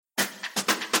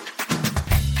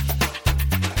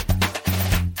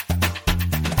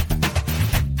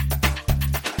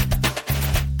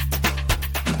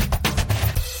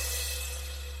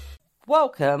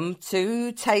Welcome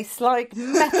to Taste Like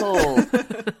Metal.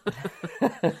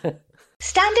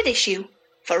 Standard issue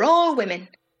for all women.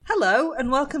 Hello, and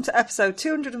welcome to episode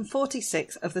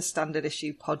 246 of the Standard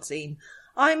Issue Podzine.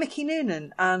 I'm Mickey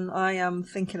Noonan, and I am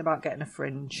thinking about getting a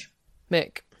fringe.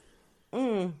 Mick.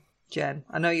 Jen,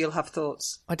 I know you'll have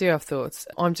thoughts. I do have thoughts.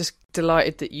 I'm just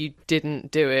delighted that you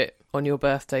didn't do it on your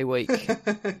birthday week.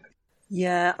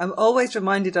 Yeah, I'm always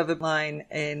reminded of a line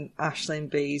in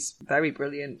Aisling Bea's very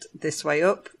brilliant This Way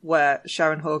Up, where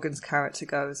Sharon Horgan's character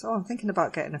goes, I'm thinking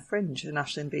about getting a fringe. And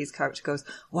Aisling Bea's character goes,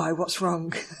 why, what's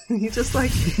wrong? And you're just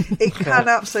like, it can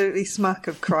absolutely smack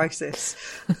of crisis.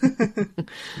 But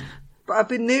I've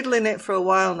been noodling it for a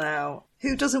while now.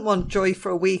 Who doesn't want joy for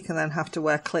a week and then have to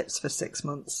wear clips for 6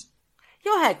 months?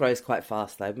 Your hair grows quite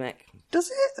fast though, Mick.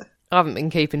 Does it? I haven't been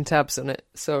keeping tabs on it.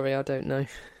 Sorry, I don't know.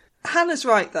 Hannah's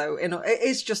right, though. It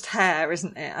is just hair,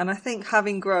 isn't it? And I think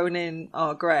having grown in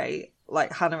our grey,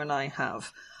 like Hannah and I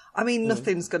have, I mean,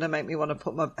 nothing's going to make me want to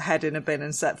put my head in a bin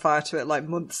and set fire to it like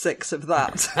month 6 of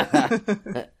that.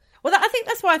 Well, I think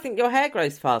that's why I think your hair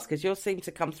grows fast, because yours seem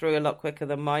to come through a lot quicker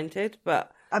than mine did.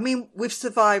 But I mean, we've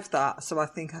survived that, so I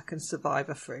think I can survive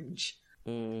a fringe.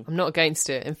 I'm not against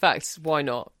it. In fact, why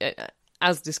not?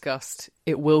 As discussed,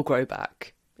 it will grow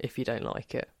back if you don't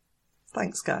like it.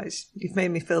 Thanks, guys. You've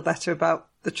made me feel better about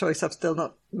the choice I've still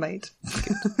not made.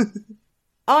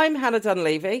 I'm Hannah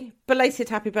Dunleavy. Belated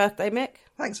happy birthday, Mick.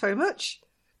 Thanks very much.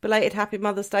 Belated happy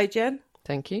Mother's Day, Jen.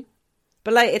 Thank you.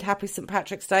 Belated happy St.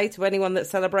 Patrick's Day to anyone that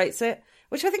celebrates it,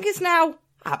 which I think is now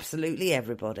absolutely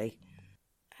everybody.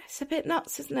 It's a bit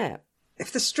nuts, isn't it?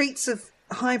 If the streets of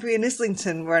Highbury and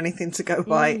Islington were anything to go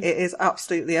by, it is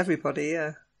absolutely everybody,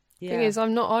 yeah. Thing is,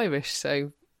 I'm not Irish,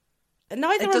 so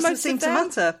Neither it doesn't seem to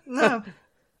matter. No.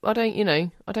 I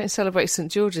don't celebrate St.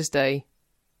 George's Day,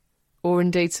 or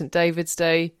indeed St. David's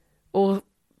Day, or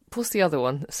what's the other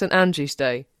one? St. Andrew's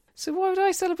Day. So why would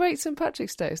I celebrate St.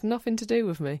 Patrick's Day? It's nothing to do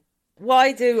with me.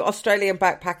 Why do Australian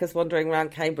backpackers wandering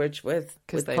around Cambridge with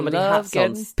They comedy love hats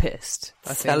getting on pissed. I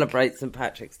think celebrate St.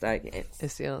 Patrick's Day?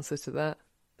 is the answer to that.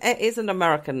 It is an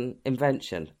American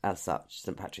invention as such,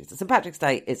 St. Patrick's Day. St. Patrick's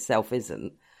Day itself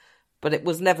isn't, but it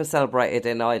was never celebrated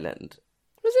in Ireland.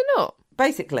 Was it not?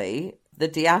 Basically, the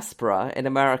diaspora in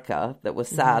America that was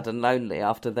sad and lonely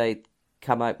after they'd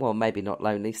come out, well, maybe not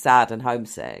lonely, sad and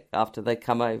homesick after they'd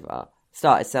come over,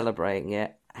 started celebrating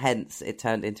it. Hence, it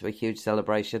turned into a huge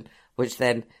celebration, which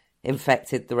then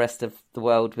infected the rest of the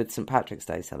world with St. Patrick's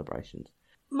Day celebrations.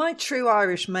 My true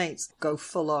Irish mates go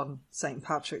full on St.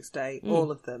 Patrick's Day,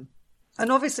 all of them.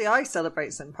 And obviously I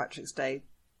celebrate St. Patrick's Day,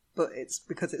 but it's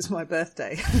because it's my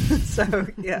birthday. So,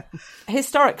 yeah.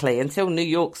 Historically, until New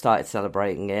York started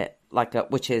celebrating it,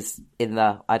 which is in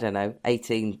the,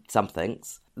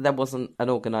 18-somethings, there wasn't an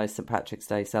organised St. Patrick's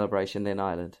Day celebration in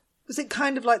Ireland. Was it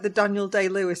kind of like the Daniel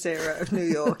Day-Lewis era of New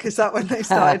York? Is that when they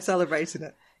started celebrating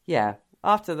it? Yeah,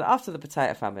 after the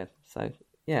potato famine. So,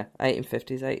 yeah,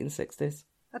 1850s, 1860s.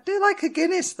 I do like a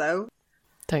Guinness, though.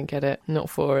 Don't get it. Not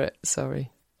for it. Sorry.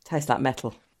 Tastes like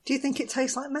metal. Do you think it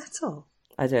tastes like metal?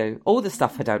 I do. All the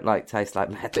stuff I don't like tastes like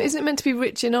metal. But isn't it meant to be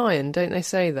rich in iron? Don't they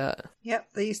say that? Yep,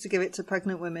 they used to give it to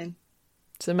pregnant women.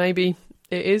 So maybe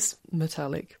it is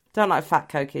metallic. Don't like fat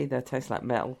Coke either. Tastes like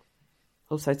metal.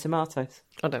 Also tomatoes.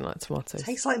 I don't like tomatoes.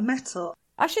 Tastes like metal.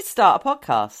 I should start a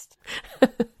podcast.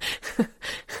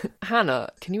 Hannah,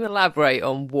 can you elaborate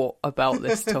on what about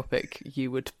this topic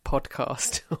you would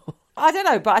podcast? I don't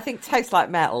know, but I think Tastes Like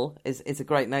Metal is a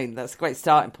great name. That's a great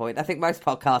starting point. I think most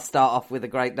podcasts start off with a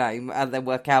great name and then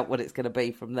work out what it's going to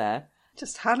be from there.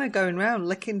 Just Hannah going round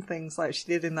licking things like she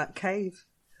did in that cave.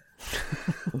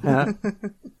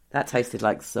 That tasted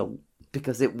like salt,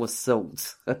 because it was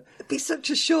salt. It'd be such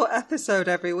a short episode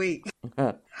every week.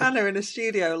 Hannah in a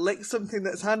studio licks something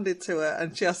that's handed to her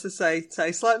and she has to say,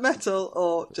 tastes like metal,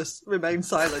 or just remain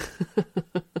silent.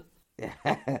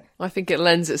 I think it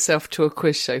lends itself to a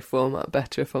quiz show format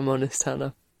better, if I'm honest,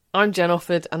 Hannah. I'm Jen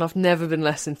Offord, and I've never been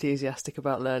less enthusiastic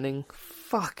about learning.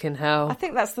 Fucking hell. I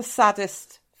think that's the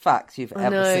saddest fact you've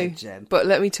ever said, Jen. But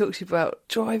let me talk to you about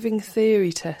driving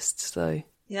theory tests, though.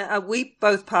 Yeah, we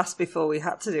both passed before we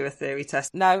had to do a theory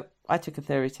test. No, I took a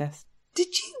theory test. Did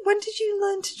you? When did you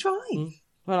learn to drive?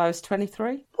 When I was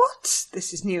 23. What?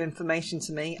 This is new information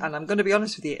to me, and I'm going to be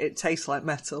honest with you, it tastes like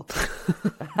metal.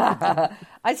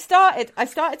 I started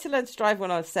to learn to drive when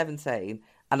I was 17,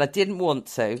 and I didn't want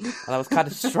to, and I was kind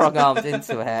of strong-armed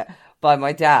into it by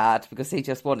my dad, because he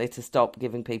just wanted to stop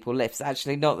giving people lifts.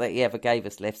 Actually, not that he ever gave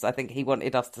us lifts. I think he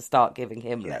wanted us to start giving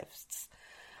him lifts.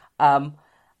 And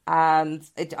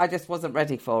I just wasn't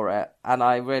ready for it, and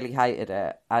I really hated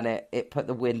it, and it put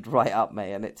the wind right up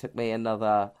me, and it took me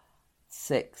another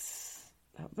 6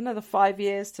 another 5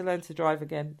 years to learn to drive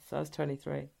again. So I was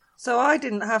 23. So I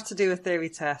didn't have to do a theory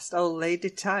test. Oh, lady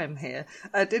time here.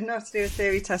 I didn't have to do a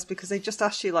theory test because they just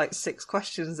asked you like 6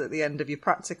 questions at the end of your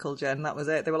practical, Jen. That was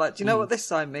it. They were like, do you know what this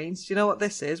sign means? Do you know what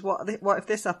this is? What if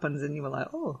this happens? And you were like,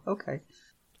 oh, okay.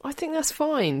 I think that's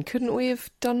fine. Couldn't we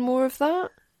have done more of that?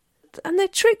 And they're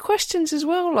trick questions as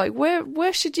well. Like,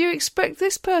 where should you expect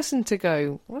this person to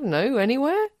go? I don't know,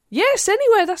 anywhere? Yes,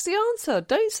 anywhere. That's the answer.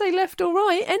 Don't say left or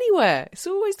right. Anywhere. It's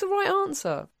always the right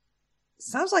answer.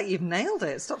 Sounds like you've nailed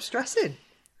it. Stop stressing.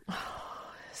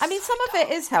 I mean, some of it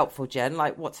is helpful, Jen,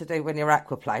 like what to do when you're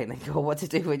aquaplaning or what to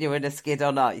do when you're in a skid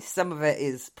on ice. Some of it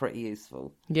is pretty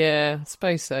useful. Yeah, I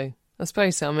suppose so.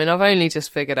 I mean, I've only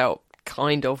just figured out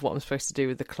kind of what I'm supposed to do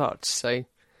with the clutch, so...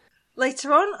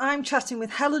 Later on, I'm chatting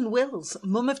with Helen Wills,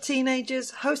 mum of teenagers,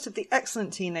 host of the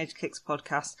excellent Teenage Kicks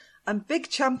podcast, and big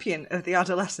champion of the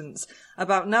adolescents,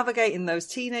 about navigating those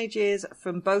teenage years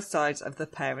from both sides of the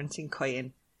parenting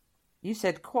coin. You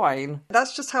said coin.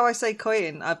 That's just how I say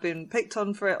coin. I've been picked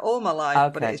on for it all my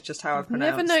life, but it's just how I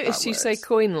pronounce it. Never noticed you say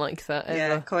coin like that ever.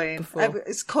 Yeah, coin. Before.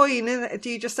 It's coin, isn't it? Do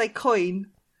you just say coin?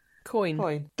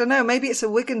 Coin. Don't know, maybe it's a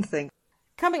Wigan thing.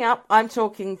 Coming up, I'm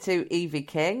talking to Evie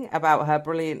King about her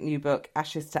brilliant new book,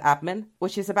 Ashes to Admin,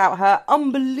 which is about her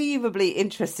unbelievably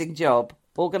interesting job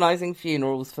organising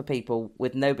funerals for people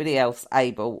with nobody else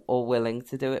able or willing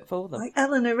to do it for them. Like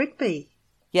Eleanor Rigby.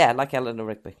 Yeah, like Eleanor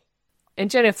Rigby. In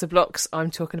Jenny Off the Blocks, I'm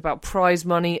talking about prize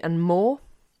money and more.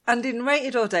 And in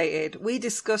Rated or Dated, we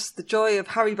discuss the joy of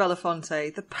Harry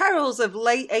Belafonte, the perils of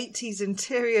late 80s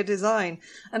interior design,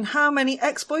 and how many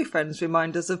ex-boyfriends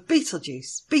remind us of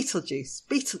Beetlejuice.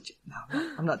 No,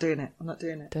 I'm not doing it.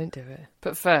 Don't do it.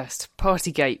 But first,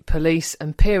 Partygate, police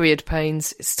and period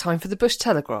pains. It's time for the Bush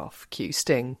Telegraph. Cue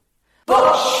Sting.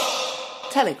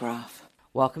 Bush Telegraph.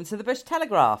 Welcome to the Bush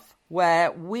Telegraph,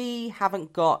 where we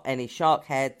haven't got any shark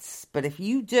heads, but if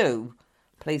you do,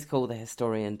 please call the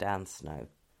historian Dan Snow.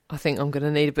 I think I'm going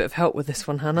to need a bit of help with this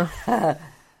one, Hannah.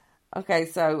 Okay,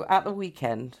 so at the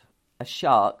weekend, a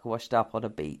shark washed up on a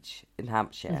beach in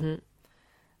Hampshire,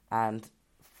 and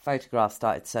photographs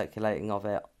started circulating of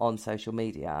it on social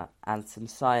media, and some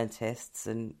scientists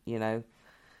and,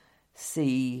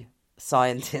 sea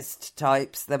scientist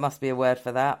types, there must be a word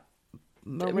for that.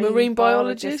 Marine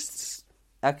biologists?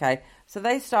 Okay, so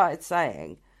they started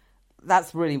saying,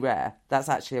 that's really rare. That's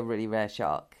actually a really rare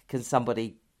shark. Can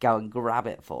somebody go and grab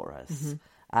it for us?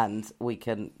 And we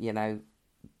can,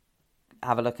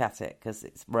 have a look at it, because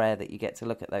it's rare that you get to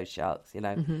look at those sharks,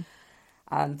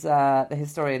 And the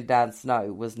historian Dan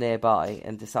Snow was nearby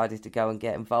and decided to go and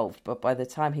get involved. But by the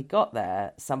time he got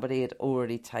there, somebody had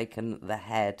already taken the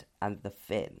head and the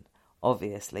fin,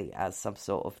 obviously as some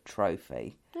sort of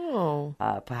trophy. Oh.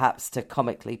 Perhaps to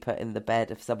comically put in the bed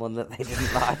of someone that they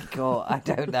didn't like, or I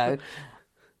don't know.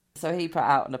 So he put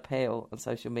out an appeal on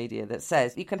social media that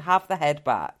says, you can have the head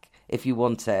back if you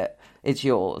want it. It's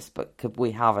yours, but could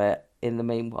we have it in the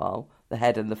meanwhile, the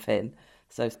head and the fin?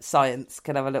 So science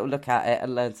can have a little look at it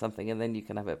and learn something, and then you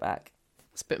can have it back.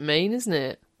 It's a bit mean, isn't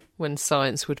it? When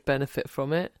science would benefit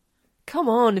from it. Come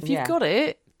on, if you've got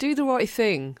it, do the right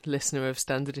thing, listener of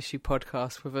Standard Issue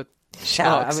Podcast with a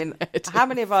shark's head. How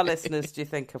many of our listeners do you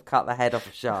think have cut the head off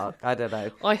a shark? I don't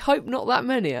know. I hope not that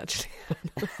many, actually.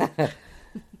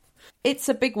 It's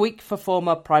a big week for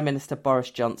former Prime Minister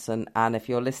Boris Johnson, and if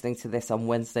you're listening to this on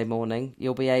Wednesday morning,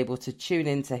 you'll be able to tune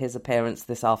into his appearance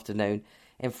this afternoon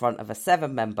in front of a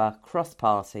 7-member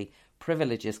cross-party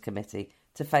privileges committee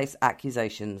to face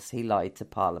accusations he lied to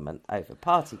Parliament over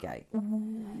Partygate.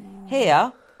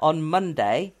 Here, on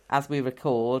Monday, as we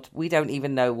record, we don't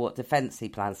even know what defence he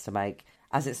plans to make,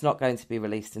 as it's not going to be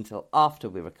released until after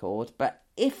we record. But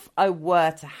if I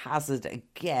were to hazard a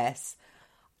guess,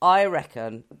 I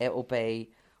reckon it will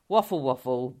be waffle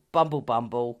waffle, bumble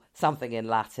bumble, something in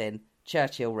Latin,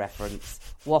 Churchill reference,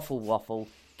 waffle waffle,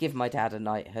 give my dad a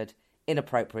knighthood,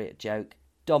 inappropriate joke,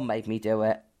 Dom made me do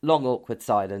it, long awkward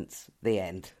silence, the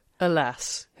end.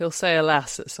 Alas. He'll say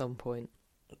alas at some point.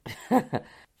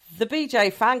 The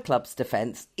BJ fan club's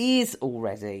defence is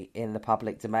already in the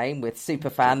public domain, with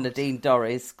superfan Nadine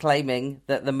Dorries claiming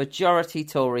that the majority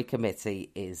Tory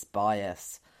committee is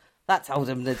biased. That told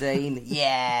him, Nadine.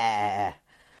 Yeah.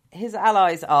 His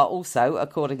allies are also,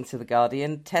 according to The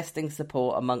Guardian, testing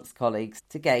support amongst colleagues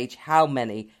to gauge how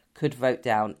many could vote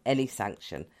down any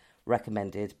sanction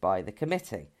recommended by the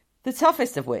committee. The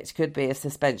toughest of which could be a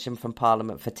suspension from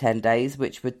Parliament for 10 days,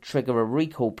 which would trigger a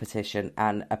recall petition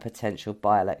and a potential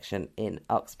by-election in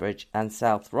Uxbridge and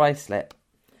South Ruislip.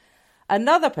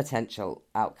 Another potential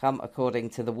outcome,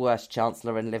 according to the worst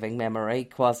Chancellor in living memory,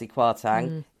 Kwasi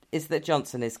Kwarteng, is that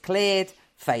Johnson is cleared,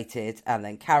 fated, and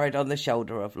then carried on the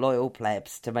shoulder of loyal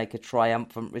plebs to make a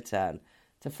triumphant return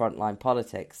to frontline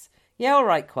politics. Yeah, all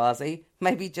right, Kwasi.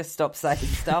 Maybe just stop saying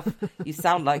stuff. You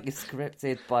sound like you're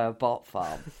scripted by a bot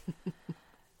farm.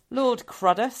 Lord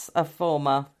Cruddas, a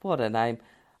former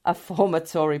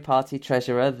Tory party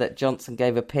treasurer that Johnson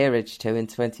gave a peerage to in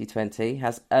 2020,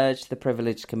 has urged the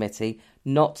Privileged Committee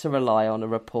not to rely on a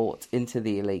report into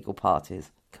the illegal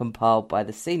parties compiled by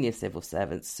the senior civil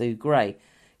servant Sue Gray,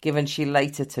 given she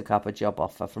later took up a job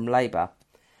offer from Labour.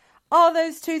 Are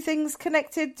those two things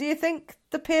connected, do you think?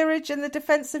 The peerage and the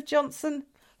defence of Johnson?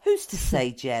 Who's to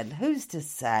say, Jen? Who's to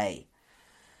say?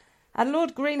 And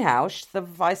Lord Greenhouse, the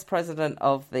vice president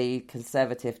of the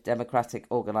Conservative Democratic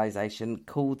Organisation,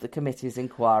 called the committee's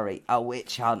inquiry a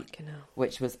witch hunt,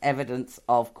 which was evidence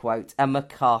of, quote, a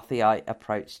McCarthyite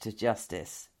approach to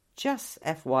justice. Just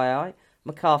FYI,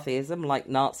 McCarthyism, like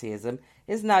Nazism,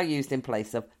 is now used in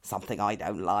place of something I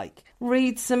don't like.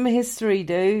 Read some history,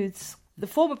 dudes. The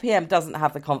former PM doesn't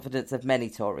have the confidence of many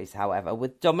Tories, however,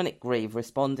 with Dominic Grieve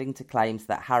responding to claims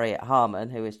that Harriet Harman,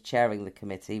 who is chairing the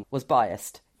committee, was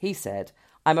biased. He said,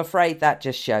 "I'm afraid that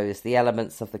just shows the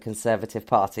elements of the Conservative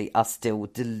Party are still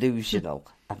delusional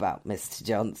about Mr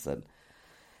Johnson."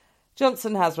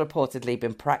 Johnson has reportedly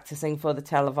been practising for the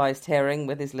televised hearing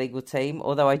with his legal team,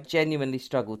 although I genuinely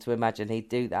struggle to imagine he'd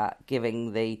do that,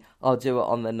 given the "I'll do it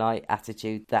on the night"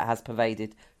 attitude that has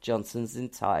pervaded Johnson's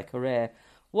entire career.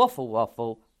 Waffle,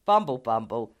 waffle, bumble,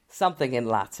 bumble, something in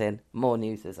Latin, more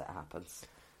news as it happens.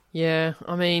 Yeah,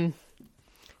 I mean,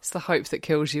 it's the hope that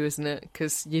kills you, isn't it?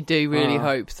 Because you do really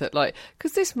hope that, like,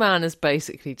 because this man is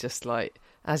basically just like,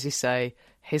 as you say,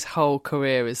 his whole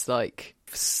career is like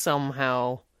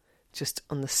somehow just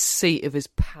on the seat of his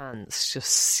pants, just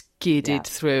skidded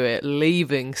through it,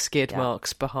 leaving skid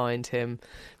marks behind him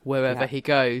wherever he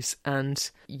goes. And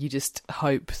you just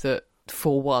hope that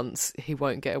for once he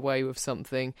won't get away with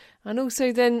something. And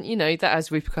also then, you know, that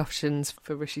has repercussions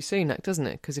for Rishi Sunak, doesn't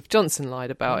it? Because if Johnson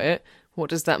lied about it, what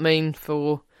does that mean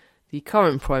for the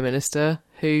current Prime Minister,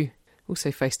 who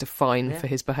also faced a fine for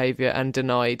his behaviour and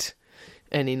denied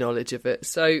any knowledge of it?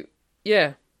 So,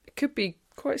 yeah, it could be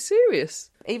quite serious.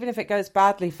 Even if it goes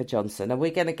badly for Johnson, are we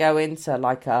going to go into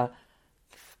like a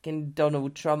fucking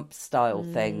Donald Trump style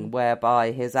thing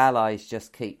whereby his allies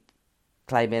just keep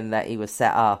claiming that he was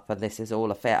set up and this is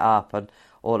all a fit up and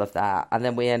all of that, and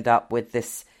then we end up with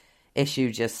this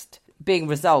issue just being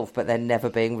resolved but then never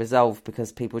being resolved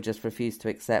because people just refuse to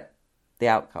accept the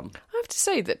outcome? I have to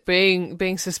say that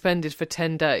being suspended for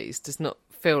 10 days does not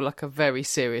feel like a very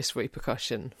serious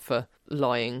repercussion for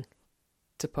lying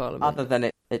to Parliament. Other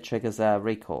than it triggers a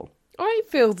recall. I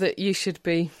feel that you should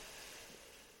be,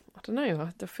 I don't know,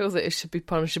 I feel that it should be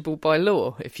punishable by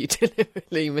law if you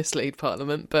deliberately mislead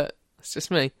Parliament, but it's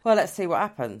just me. Well, let's see what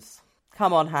happens.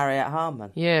 Come on, Harriet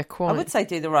Harman. Yeah, quite. I would say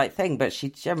do the right thing, but she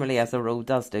generally, as a rule,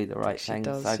 does do the right thing. She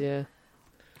does, so yeah.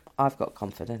 I've got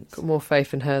confidence. Got more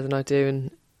faith in her than I do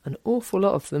in an awful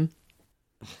lot of them.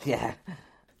 Yeah.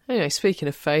 Anyway, speaking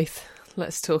of faith,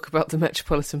 let's talk about the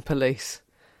Metropolitan Police.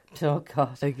 Oh,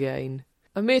 God. Again.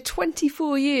 A mere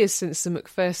 24 years since the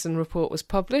Macpherson report was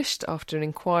published, after an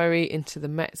inquiry into the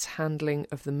Met's handling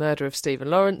of the murder of Stephen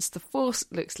Lawrence, the force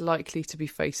looks likely to be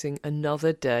facing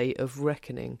another day of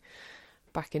reckoning.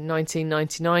 Back in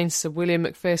 1999, Sir William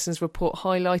Macpherson's report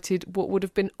highlighted what would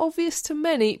have been obvious to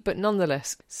many, but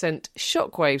nonetheless sent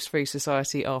shockwaves through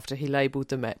society after he labelled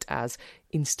the Met as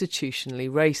institutionally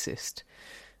racist.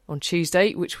 On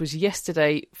Tuesday, which was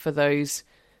yesterday for those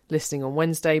listening on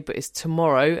Wednesday, but is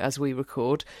tomorrow as we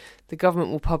record, the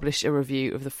government will publish a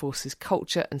review of the force's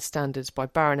culture and standards by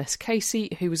Baroness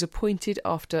Casey, who was appointed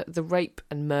after the rape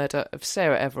and murder of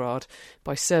Sarah Everard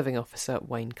by serving officer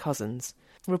Wayne Couzens.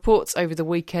 Reports over the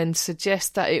weekend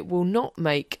suggest that it will not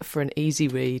make for an easy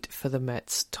read for the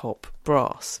Met's top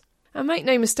brass. And make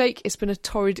no mistake, it's been a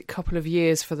torrid couple of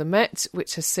years for the Met,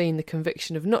 which has seen the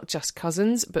conviction of not just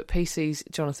Couzens, but PC's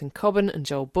Jonathan Cobban and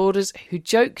Joel Borders, who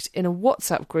joked in a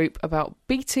WhatsApp group about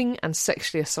beating and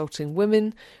sexually assaulting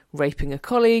women, raping a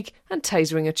colleague, and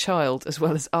tasering a child, as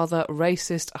well as other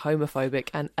racist, homophobic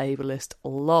and ableist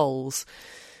lols.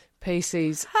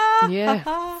 PC's, yeah,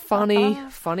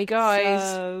 funny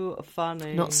guys. So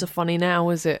funny. Not so funny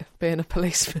now, is it, being a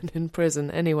policeman in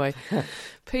prison? Anyway,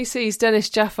 PC's Dennis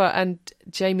Jaffa and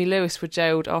Jamie Lewis were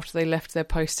jailed after they left their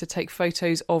post to take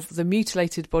photos of the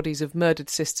mutilated bodies of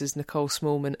murdered sisters Nicole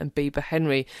Smallman and Bieber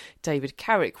Henry. David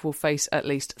Carrick will face at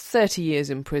least 30 years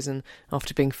in prison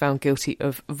after being found guilty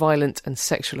of violent and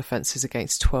sexual offences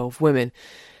against 12 women.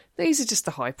 These are just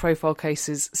the high-profile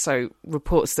cases, so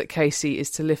reports that Casey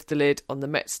is to lift the lid on the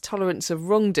Met's tolerance of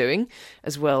wrongdoing,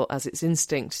 as well as its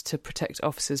instinct to protect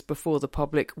officers before the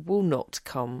public, will not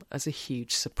come as a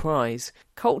huge surprise.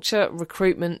 Culture,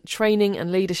 recruitment, training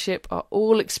and leadership are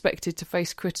all expected to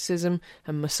face criticism,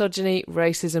 and misogyny,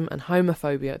 racism and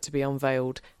homophobia to be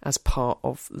unveiled as part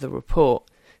of the report.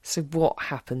 So what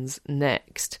happens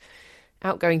next?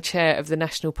 Outgoing chair of the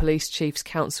National Police Chiefs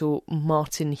Council,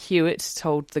 Martin Hewitt,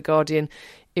 told The Guardian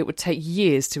it would take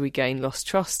years to regain lost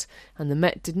trust, and the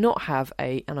Met did not have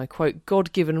a, and I quote,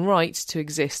 God-given right to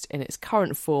exist in its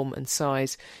current form and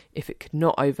size if it could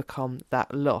not overcome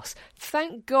that loss.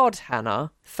 Thank God,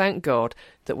 Hannah, thank God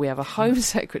that we have a Home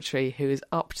Secretary who is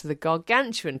up to the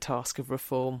gargantuan task of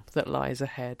reform that lies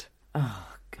ahead.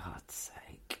 Oh, God's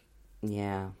sake.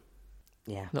 Yeah.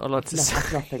 Yeah. Not a lot to say.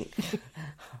 Nothing.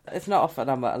 It's not often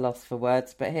I'm at a loss for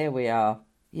words, but here we are.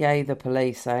 Yay, the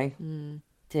police, eh?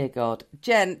 Dear God.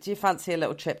 Jen, do you fancy a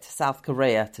little trip to South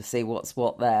Korea to see what's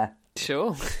what there?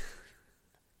 Sure.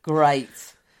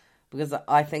 Great. Because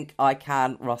I think I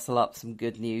can rustle up some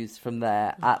good news from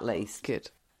there, at least.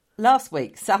 Good. Last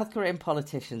week, South Korean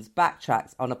politicians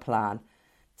backtracked on a plan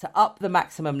to up the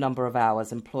maximum number of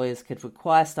hours employers could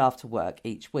require staff to work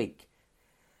each week.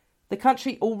 The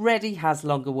country already has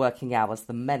longer working hours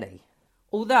than many.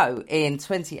 Although in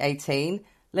 2018,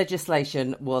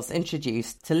 legislation was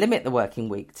introduced to limit the working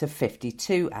week to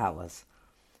 52 hours.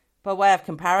 By way of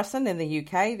comparison, in the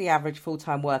UK, the average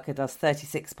full-time worker does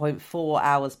 36.4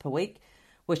 hours per week,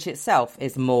 which itself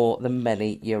is more than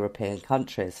many European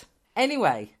countries.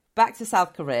 Anyway, back to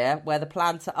South Korea, where the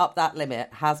plan to up that limit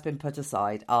has been put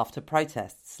aside after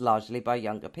protests, largely by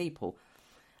younger people.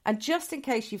 And just in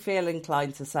case you feel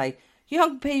inclined to say,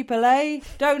 young people, eh?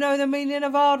 Don't know the meaning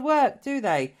of hard work, do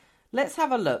they? Let's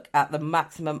have a look at the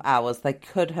maximum hours they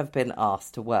could have been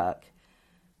asked to work.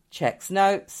 Checks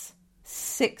notes,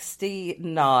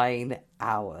 69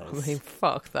 hours. I mean,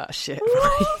 fuck that shit,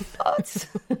 right? What?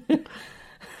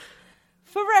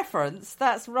 For reference,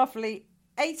 that's roughly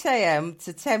 8 a.m.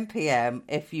 to 10 p.m.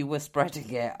 if you were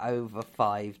spreading it over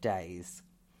 5 days.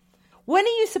 When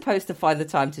are you supposed to find the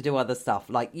time to do other stuff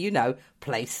like, you know,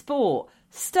 play sport,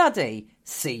 study,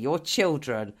 see your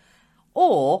children,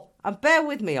 or, and bear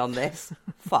with me on this,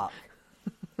 fuck?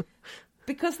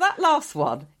 Because that last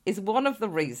one is one of the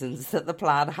reasons that the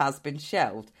plan has been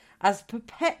shelved, as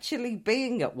perpetually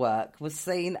being at work was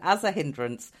seen as a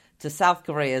hindrance to South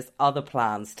Korea's other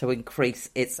plans to increase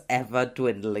its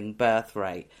ever-dwindling birth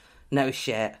rate. No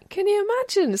shit. Can you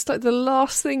imagine? It's like the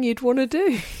last thing you'd want to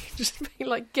do. Just be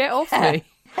like, get off me.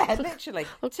 Yeah, literally.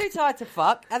 Too tired to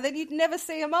fuck, and then you'd never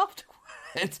see them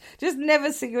afterwards. Just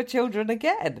never see your children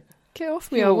again. Get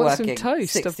off me, I want some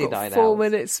toast. I've got 69 4 hours.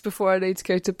 minutes before I need to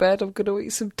go to bed. I'm going to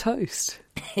eat some toast.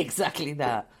 Exactly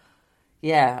that.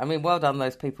 Yeah, I mean, well done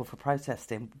those people for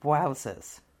protesting.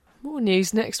 Wowzers. More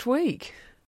news next week.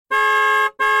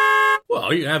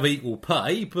 Well, you have equal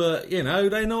pay, but, you know,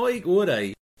 they're not equal, are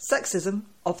they? Sexism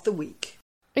of the week.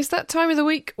 It's that time of the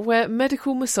week where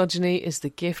medical misogyny is the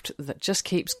gift that just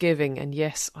keeps giving. And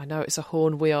yes, I know it's a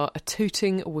horn we are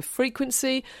a-tooting with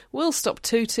frequency. We'll stop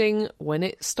tooting when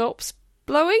it stops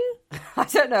blowing. I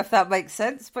don't know if that makes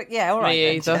sense, but yeah, all right.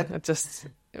 Me either. I just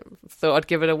thought I'd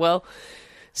give it a whirl.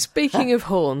 Speaking of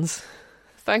horns,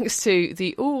 thanks to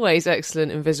the always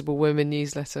excellent Invisible Women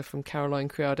newsletter from Caroline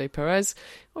Criado Perez,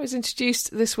 I was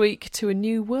introduced this week to a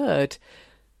new word.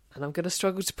 And I'm going to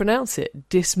struggle to pronounce it.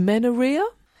 Dysmenorrhea?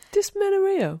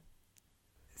 Dysmenorrhea.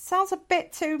 Sounds a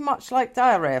bit too much like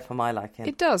diarrhea for my liking.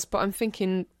 It does, but I'm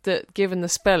thinking that given the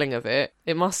spelling of it,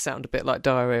 it must sound a bit like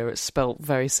diarrhea. It's spelt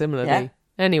very similarly. Yeah.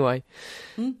 Anyway,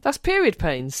 that's period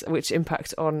pains, which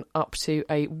impact on up to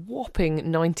a whopping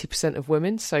 90% of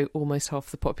women, so almost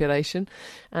half the population,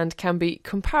 and can be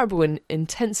comparable in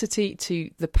intensity to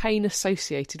the pain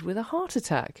associated with a heart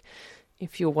attack.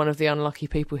 If you're one of the unlucky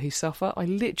people who suffer, I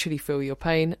literally feel your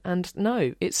pain, and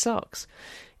no, it sucks.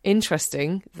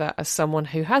 Interesting that as someone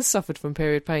who has suffered from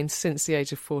period pain since the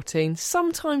age of 14,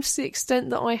 sometimes to the extent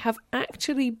that I have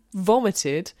actually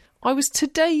vomited, I was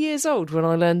today years old when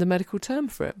I learned the medical term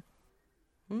for it.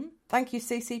 Thank you,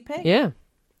 CCP. Yeah.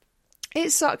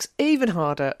 It sucks even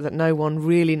harder that no one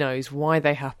really knows why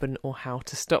they happen or how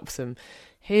to stop them.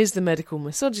 Here's the medical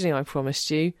misogyny I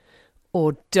promised you,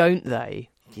 or don't they?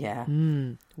 Yeah.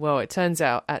 Well, it turns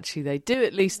out, actually, they do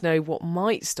at least know what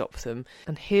might stop them.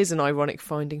 And here's an ironic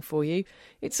finding for you.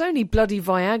 It's only bloody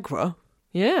Viagra.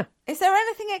 Yeah. Is there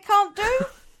anything it can't do?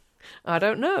 I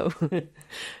don't know.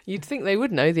 You'd think they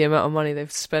would know the amount of money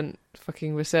they've spent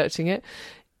fucking researching it.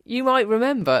 You might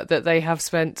remember that they have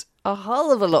spent a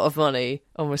hell of a lot of money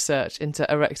on research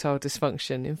into erectile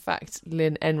dysfunction. In fact,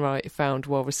 Lynn Enright found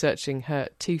while researching her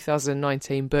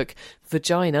 2019 book,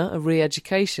 Vagina, A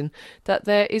Re-Education, that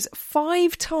there is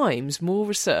 5 times more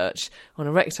research on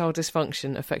erectile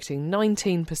dysfunction affecting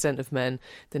 19% of men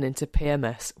than into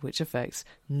PMS, which affects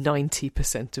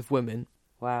 90% of women.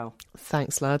 Wow.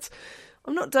 Thanks, lads.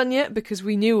 I'm not done yet because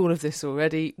we knew all of this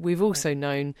already. We've also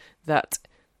known that,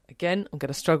 again, I'm going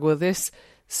to struggle with this,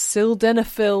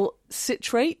 sildenafil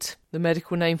citrate, the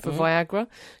medical name for Viagra,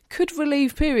 could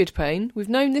relieve period pain. We've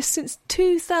known this since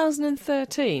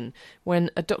 2013,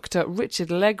 when a Dr. Richard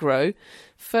Legro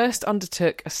first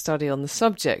undertook a study on the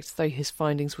subject, though his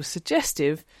findings were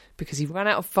suggestive because he ran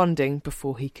out of funding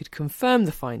before he could confirm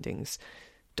the findings.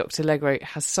 Dr. Legro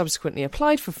has subsequently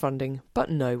applied for funding, but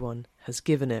no one has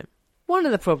given it. One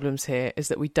of the problems here is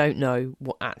that we don't know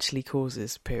what actually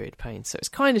causes period pain, so it's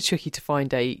kind of tricky to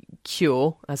find a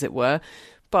cure, as it were,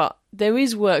 but there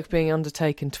is work being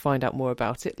undertaken to find out more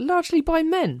about it, largely by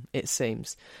men, it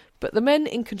seems. But the men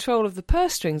in control of the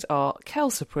purse strings are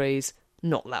Kelsoprees,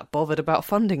 not that bothered about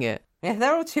funding it. Yeah,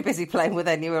 they're all too busy playing with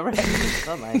their new erections,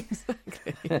 aren't they?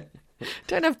 Exactly.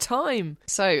 Don't have time.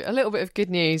 So a little bit of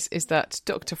good news is that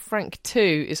Dr. Frank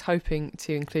Tu is hoping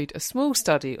to include a small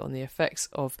study on the effects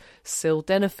of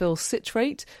sildenafil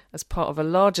citrate as part of a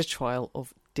larger trial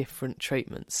of different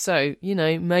treatments. So,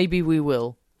 maybe we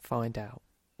will find out.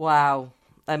 Wow.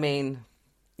 I mean,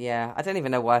 yeah, I don't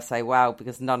even know why I say wow,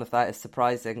 because none of that is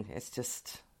surprising. It's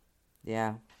just,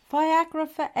 yeah. Viagra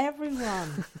for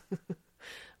everyone.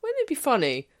 Wouldn't it be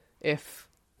funny if...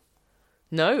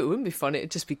 No, it wouldn't be funny.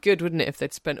 It'd just be good, wouldn't it, if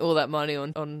they'd spent all that money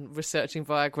on researching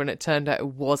Viagra and it turned out it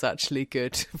was actually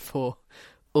good for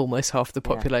almost half the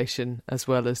population, as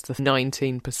well as the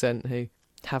 19% who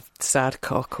have sad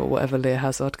cock, or whatever Leah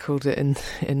Hazard called it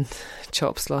in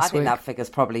Chops last week. I think that figure's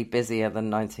probably busier than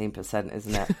 19%,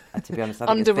 isn't it? To be honest, I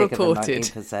think it's bigger than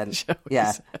 19%.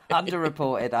 Yeah,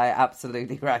 underreported, I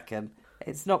absolutely reckon.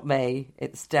 It's not me,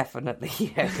 it's definitely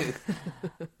you.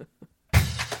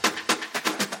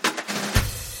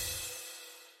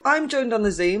 I'm joined on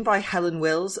the Zoom by Helen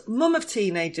Wills, mum of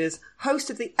teenagers, host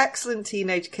of the excellent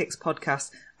Teenage Kicks podcast,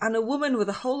 and a woman with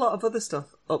a whole lot of other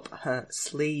stuff up her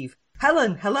sleeve.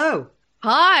 Helen, hello.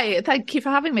 Hi, thank you for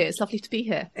having me. It's lovely to be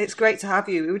here. It's great to have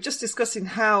you. We were just discussing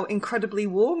how incredibly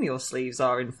warm your sleeves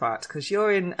are, in fact, because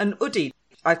you're in an hoodie.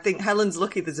 I think Helen's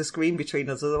lucky there's a screen between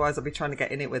us, otherwise I'll be trying to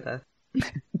get in it with her.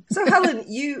 So, Helen,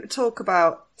 you talk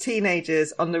about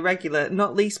teenagers on the regular,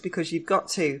 not least because you've got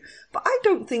to, but I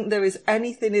don't think there is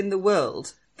anything in the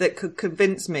world that could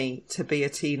convince me to be a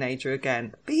teenager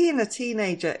again. Being a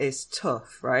teenager is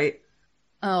tough, right?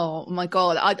 Oh, my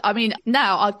God. I mean,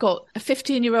 now I've got a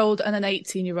 15-year-old and an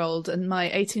 18-year-old, and my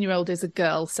 18-year-old is a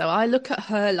girl. So I look at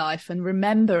her life and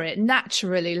remember it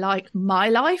naturally like my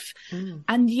life.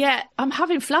 And yet I'm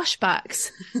having flashbacks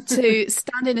to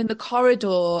standing in the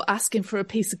corridor asking for a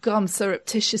piece of gum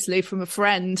surreptitiously from a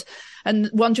friend and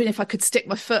wondering if I could stick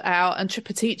my foot out and trip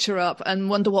a teacher up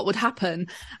and wonder what would happen.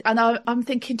 And I'm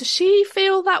thinking, does she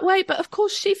feel that way? But of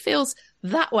course she feels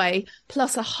that way,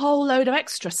 plus a whole load of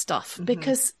extra stuff,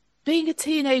 because being a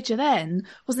teenager then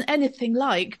wasn't anything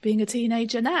like being a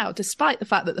teenager now, despite the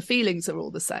fact that the feelings are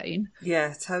all the same.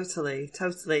 Yeah, totally.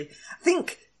 I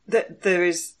think that there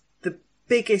is the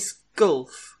biggest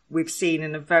gulf we've seen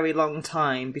in a very long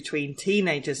time between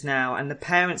teenagers now and the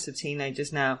parents of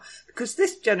teenagers now, because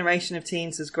this generation of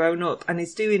teens has grown up and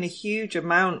is doing a huge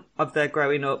amount of their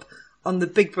growing up on the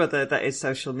big brother that is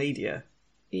social media.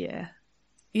 Yeah,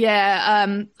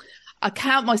 I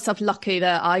count myself lucky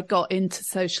that I got into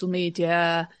social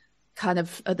media kind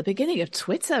of at the beginning of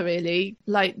Twitter, really,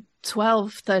 like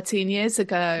 12, 13 years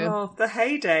ago. Oh, the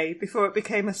heyday before it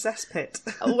became a cesspit.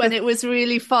 When it was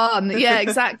really fun. Yeah,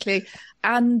 exactly.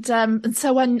 And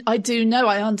so when I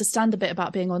understand a bit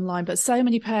about being online, but so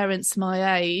many parents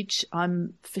my age,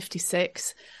 I'm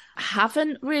 56,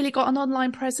 haven't really got an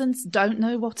online presence, don't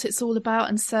know what it's all about.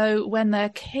 And so when their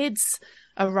kids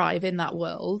arrive in that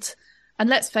world, and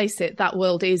let's face it, that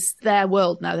world is their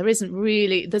world now. There's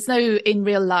no in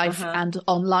real life and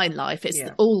online life. It's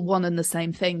all one and the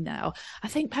same thing now. I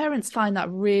think parents find that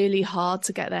really hard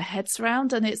to get their heads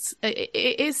around, and it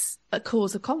is a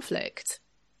cause of conflict.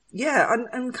 Yeah,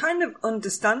 and kind of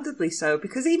understandably so,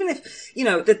 because even if,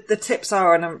 the tips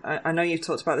are, and I know you've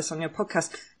talked about this on your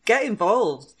podcast, get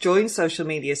involved, join social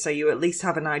media so you at least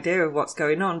have an idea of what's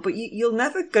going on, but you're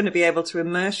never going to be able to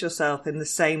immerse yourself in the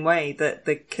same way that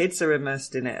the kids are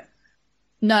immersed in it.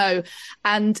 No,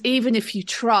 and even if you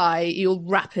try, you'll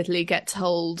rapidly get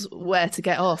told where to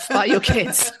get off by your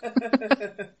kids.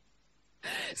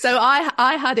 So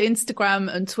I had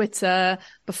Instagram and Twitter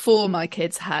before my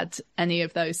kids had any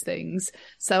of those things.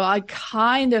 So I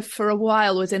kind of, for a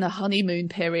while, was in a honeymoon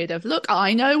period of, look,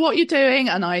 I know what you're doing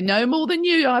and I know more than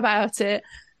you about it.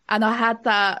 And I had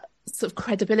that sort of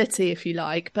credibility, if you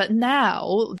like. But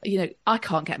now, I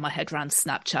can't get my head around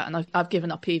Snapchat, and I've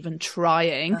given up even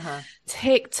trying.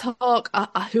 TikTok,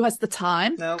 who has the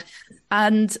time? No.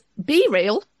 And Be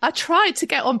Real. I tried to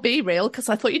get on Be Real because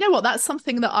I thought, you know what, that's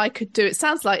something that I could do. It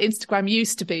sounds like Instagram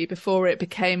used to be before it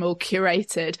became all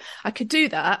curated. I could do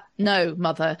that. No,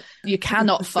 mother, you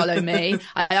cannot follow me.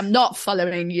 I am not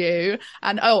following you.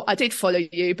 And I did follow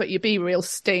you, but your Be Real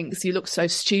stinks. You look so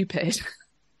stupid.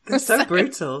 They're so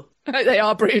brutal. They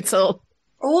are brutal.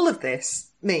 All of this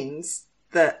means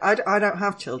that I don't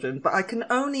have children, but I can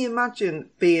only imagine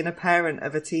being a parent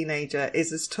of a teenager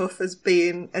is as tough as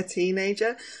being a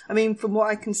teenager. I mean, from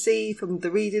what I can see, from the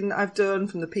reading I've done,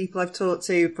 from the people I've talked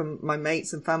to, from my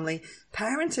mates and family,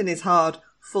 parenting is hard,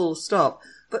 full stop.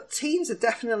 But teens are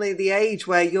definitely the age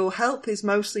where your help is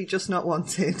mostly just not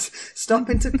wanted. Stop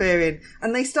interfering.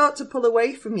 And they start to pull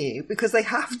away from you because they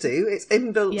have to. It's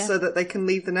inbuilt so that they can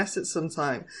leave the nest at some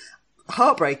time.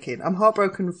 Heartbreaking. I'm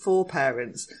heartbroken for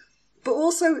parents. But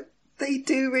also, they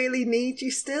do really need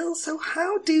you still. So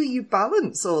how do you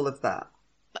balance all of that?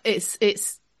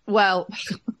 Well,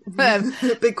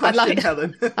 big question,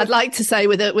 Helen. I'd like to say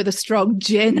with a strong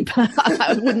gin, but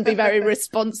that wouldn't be very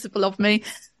responsible of me.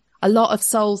 A lot of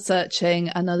soul searching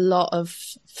and a lot of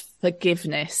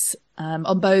forgiveness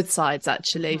on both sides,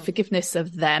 actually. Forgiveness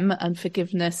of them and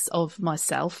forgiveness of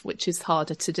myself, which is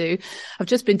harder to do. I've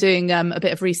just been doing a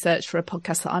bit of research for a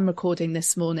podcast that I'm recording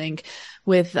this morning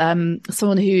with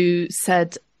someone who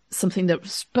said something that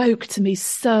spoke to me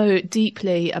so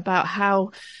deeply about how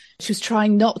she was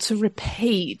trying not to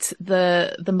repeat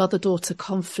the mother-daughter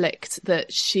conflict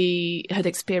that she had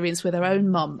experienced with her own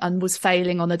mum and was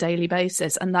failing on a daily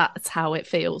basis. And that's how it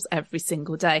feels every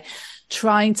single day.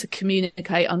 Trying to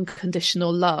communicate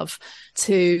unconditional love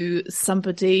to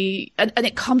somebody, and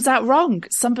it comes out wrong.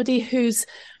 Somebody who's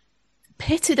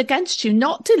pitted against you,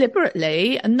 not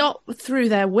deliberately and not through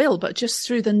their will, but just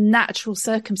through the natural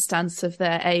circumstance of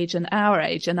their age and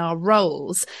our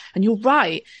roles. And you're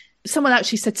right. Someone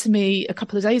actually said to me a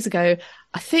couple of days ago,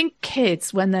 I think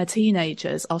kids, when they're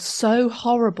teenagers, are so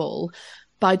horrible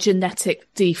by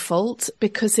genetic default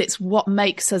because it's what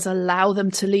makes us allow them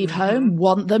to leave home,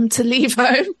 want them to leave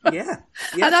home. Yeah.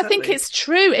 And I think it's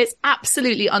true. It's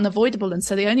absolutely unavoidable. And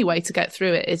so the only way to get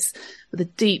through it is with a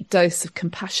deep dose of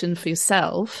compassion for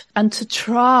yourself and to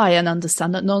try and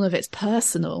understand that none of it's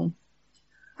personal.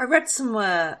 I read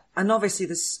somewhere, and obviously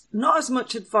there's not as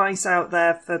much advice out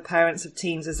there for parents of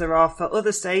teens as there are for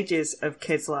other stages of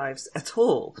kids' lives at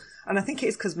all. And I think it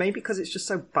is because it's just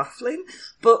so baffling.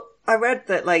 But I read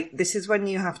that, this is when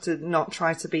you have to not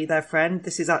try to be their friend.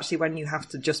 This is actually when you have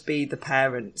to just be the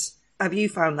parent. Have you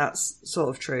found that's sort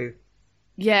of true?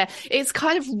 Yeah, it's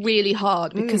kind of really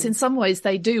hard because in some ways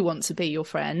they do want to be your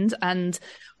friend. And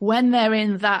when they're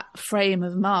in that frame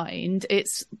of mind,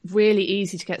 it's really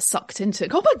easy to get sucked into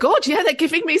it. Oh my God, yeah, they're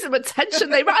giving me some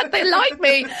attention. They like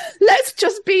me. Let's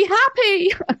just be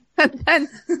happy.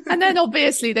 And then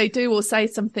obviously they do or say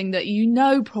something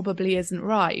that probably isn't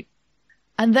right.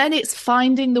 And then it's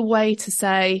finding the way to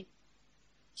say,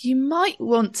 you might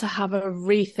want to have a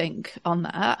rethink on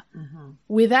that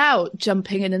without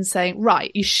jumping in and saying, right,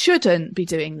 you shouldn't be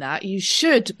doing that. You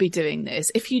should be doing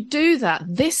this. If you do that,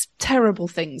 this terrible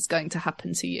thing's going to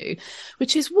happen to you,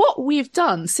 which is what we've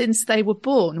done since they were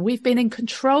born. We've been in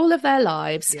control of their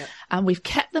lives and we've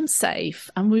kept them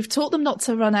safe and we've taught them not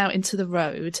to run out into the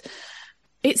road.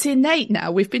 It's innate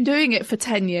now. We've been doing it for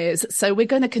 10 years, so we're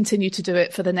going to continue to do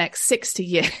it for the next 60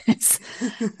 years.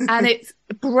 And it's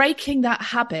breaking that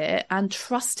habit and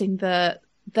trusting that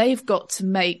they've got to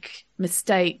make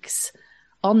mistakes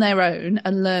on their own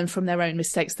and learn from their own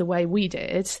mistakes the way we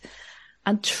did.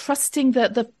 And trusting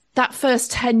that that first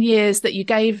 10 years that you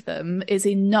gave them is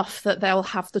enough that they'll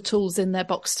have the tools in their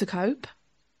box to cope.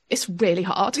 It's really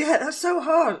hard. Yeah, that's so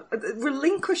hard.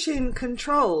 Relinquishing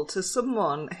control to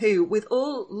someone who, with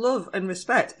all love and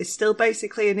respect, is still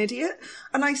basically an idiot.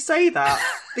 And I say that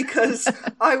because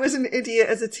I was an idiot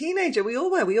as a teenager. We all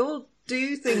were. We all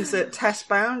do things that test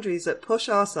boundaries, that push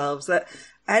ourselves, that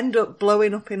end up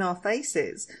blowing up in our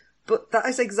faces. But that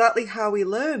is exactly how we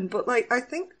learn. But I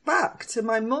think back to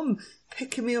my mum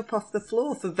picking me up off the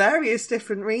floor for various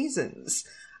different reasons.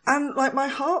 And my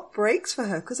heart breaks for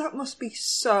her because that must be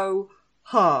so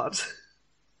hard.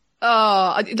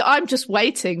 I'm just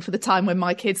waiting for the time when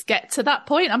my kids get to that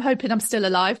point. I'm hoping I'm still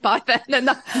alive by then and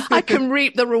I can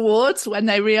reap the rewards when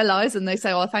they realise and they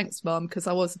say, oh, thanks, Mum, because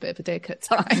I was a bit of a dick at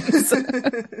times.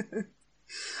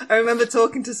 I remember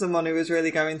talking to someone who was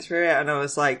really going through it, and I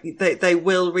was like, they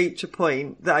will reach a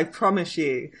point that I promise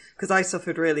you, because I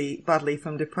suffered really badly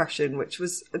from depression, which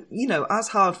was, as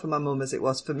hard for my mum as it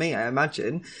was for me, I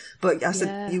imagine. But I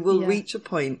said, you will reach a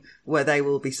point where they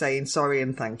will be saying sorry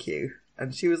and thank you.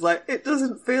 And she was like, it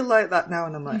doesn't feel like that now.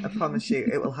 And I'm like, I promise you,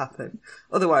 it will happen.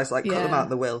 Otherwise, cut them out of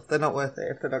the will. They're not worth it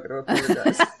if they're not going to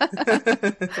apologise.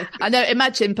 I know,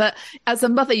 imagine. But as a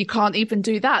mother, you can't even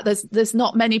do that. There's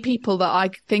not many people that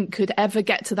I think could ever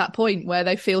get to that point where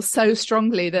they feel so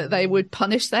strongly that they would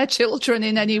punish their children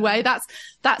in any way.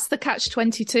 That's the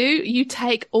catch-22. You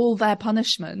take all their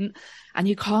punishment and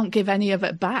you can't give any of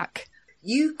it back.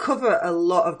 You cover a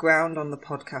lot of ground on the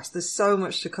podcast. There's so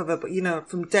much to cover, but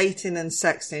from dating and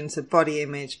sexting to body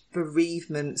image,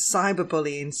 bereavement,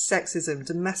 cyberbullying, sexism,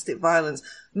 domestic violence,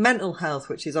 mental health,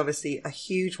 which is obviously a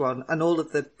huge one, and all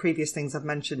of the previous things I've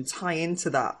mentioned tie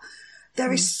into that.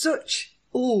 There is such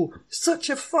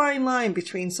a fine line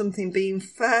between something being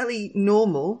fairly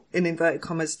normal, in inverted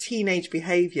commas, teenage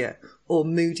behaviour, or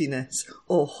moodiness,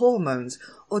 or hormones,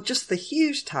 or just the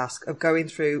huge task of going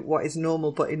through what is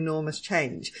normal but enormous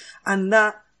change, and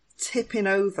that tipping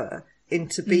over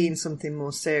into being something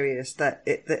more serious, that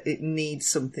it needs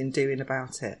something doing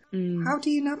about it. How do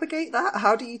you navigate that?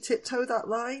 How do you tiptoe that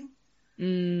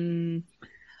line?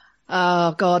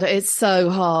 Oh God, it's so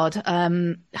hard.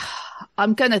 I'm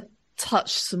going to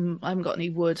touch some, I haven't got any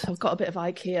wood. I've got a bit of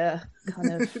IKEA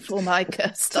kind of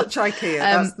Formica stuff. Touch IKEA,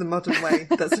 that's the modern way.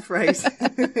 That's a phrase.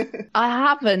 I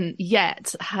haven't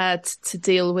yet had to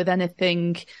deal with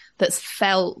anything that's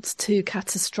felt too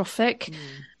catastrophic.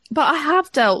 But I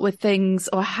have dealt with things,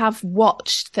 or I have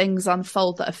watched things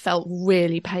unfold that have felt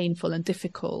really painful and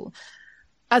difficult.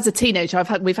 As a teenager,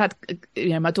 we've had,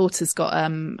 my daughter's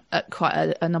got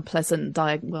quite an unpleasant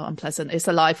unpleasant. It's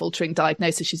a life-altering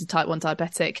diagnosis. She's a type 1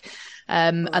 diabetic,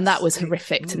 and that was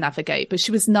horrific to navigate. But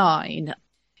she was 9.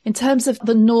 In terms of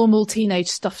the normal teenage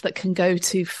stuff that can go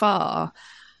too far,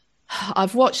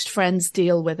 I've watched friends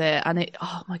deal with it, and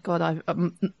oh my God,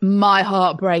 my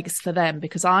heart breaks for them,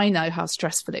 because I know how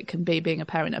stressful it can be being a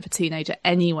parent of a teenager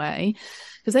anyway,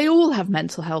 because they all have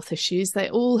mental health issues, they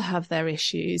all have their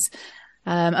issues.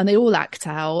 And they all act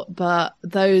out, but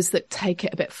those that take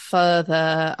it a bit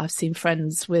further, I've seen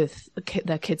friends with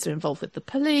their kids are involved with the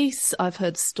police. I've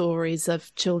heard stories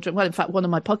of children. Well, in fact, one of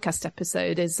my podcast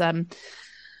episodes is an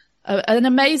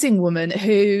amazing woman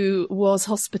who was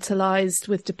hospitalised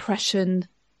with depression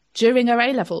during her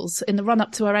A-levels. In the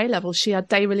run-up to her A-levels, she had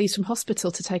day release from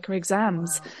hospital to take her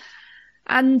exams. Wow.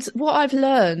 And what I've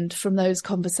learned from those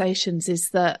conversations is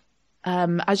that,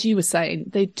 as you were saying,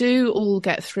 they do all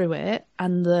get through it,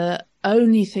 and the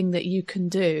only thing that you can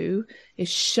do is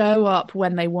show up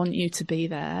when they want you to be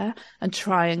there and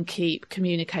try and keep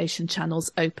communication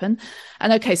channels open.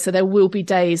 And okay, so there will be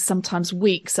days, sometimes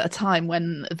weeks at a time,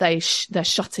 when they're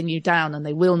shutting you down and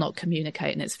they will not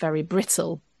communicate, and it's very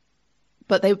brittle.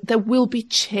 But there will be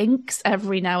chinks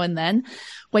every now and then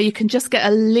where you can just get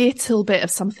a little bit of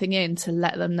something in to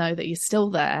let them know that you're still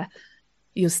there.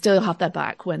 You'll still have their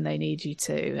back when they need you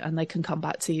to, and they can come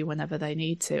back to you whenever they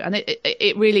need to. And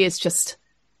it really is just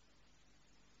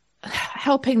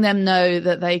helping them know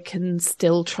that they can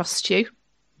still trust you.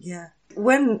 Yeah.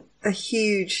 When a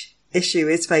huge issue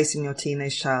is facing your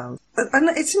teenage child, and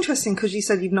it's interesting because you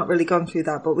said you've not really gone through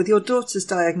that, but with your daughter's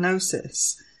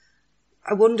diagnosis,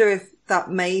 I wonder if that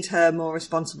made her more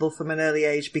responsible from an early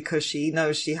age because she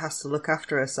knows she has to look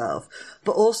after herself.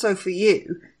 But also for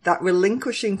you, that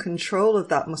relinquishing control of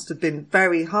that must have been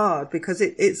very hard, because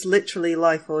it's literally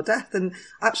life or death. And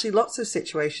actually lots of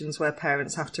situations where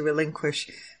parents have to relinquish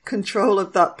control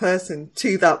of that person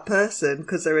to that person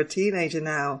because they're a teenager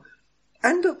now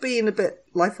end up being a bit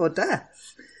life or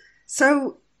death.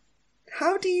 So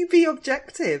how do you be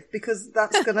objective? Because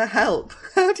that's going to help.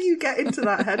 How do you get into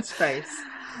that headspace?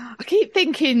 I keep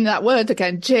thinking that word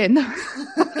again, gin.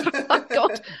 Oh,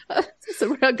 God,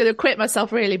 so I'm going to quit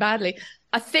myself really badly.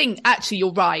 I think actually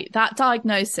you're right. That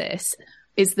diagnosis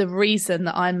is the reason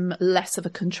that I'm less of a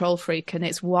control freak, and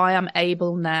it's why I'm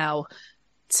able now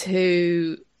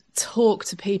to talk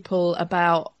to people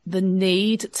about the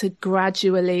need to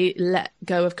gradually let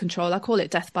go of control. I call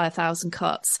it death by 1,000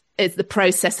 cuts. It's the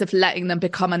process of letting them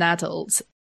become an adult.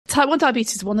 Type 1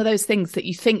 diabetes is one of those things that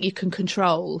you think you can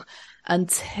control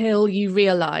until you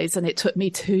realise, and it took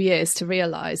me 2 years to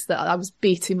realise, that I was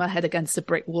beating my head against a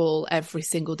brick wall every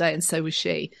single day, and so was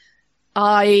she.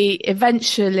 I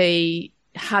eventually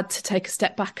had to take a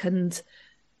step back and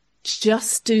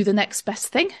just do the next best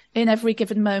thing in every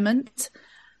given moment.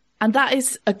 And that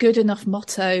is a good enough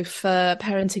motto for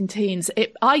parenting teens.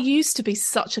 I used to be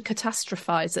such a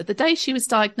catastrophizer. The day she was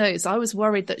diagnosed, I was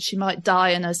worried that she might die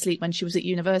in her sleep when she was at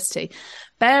university.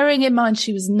 Bearing in mind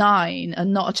she was 9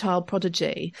 and not a child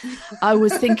prodigy, I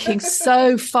was thinking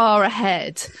so far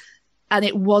ahead, and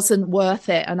it wasn't worth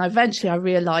it. And eventually I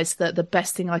realised that the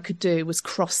best thing I could do was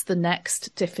cross the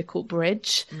next difficult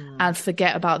bridge and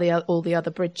forget about all the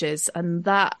other bridges. And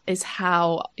that is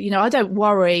how, I don't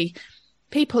worry.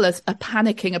 People are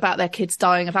panicking about their kids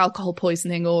dying of alcohol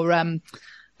poisoning or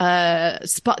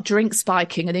drink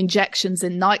spiking and injections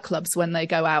in nightclubs when they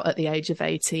go out at the age of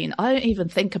 18. I don't even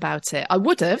think about it. I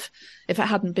would have if it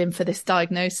hadn't been for this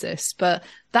diagnosis, but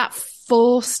that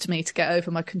forced me to get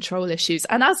over my control issues.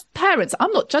 And as parents,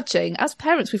 I'm not judging. As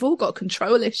parents, we've all got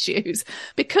control issues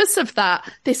because of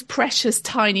that, this precious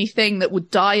tiny thing that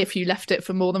would die if you left it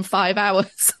for more than 5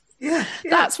 hours. Yeah.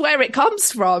 That's where it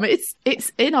comes from.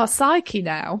 It's in our psyche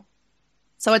now.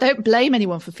 So I don't blame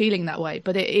anyone for feeling that way,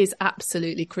 but it is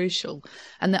absolutely crucial.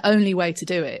 And the only way to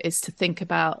do it is to think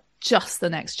about just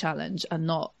the next challenge and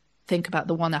not think about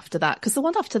the one after that, because the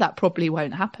one after that probably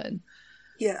won't happen.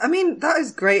 Yeah, I mean, that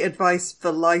is great advice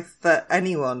for life for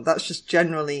anyone. That's just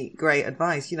generally great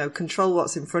advice. Control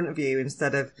what's in front of you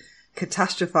instead of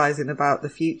catastrophizing about the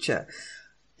future.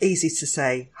 Easy to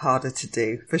say, harder to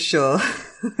do, for sure.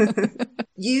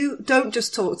 You don't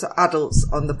just talk to adults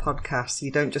on the podcast.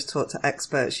 You don't just talk to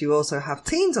experts. You also have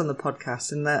teens on the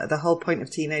podcast. And the whole point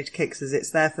of Teenage Kicks is it's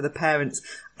there for the parents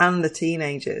and the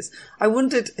teenagers. I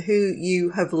wondered who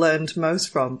you have learned most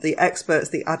from, the experts,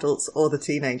 the adults, or the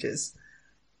teenagers.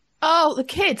 Oh, the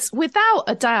kids, without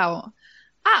a doubt.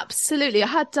 Absolutely. I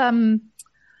had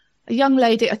a young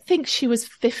lady, I think she was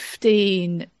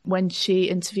 15 when she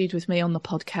interviewed with me on the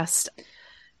podcast.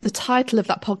 The title of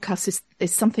that podcast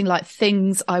is something like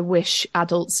Things I Wish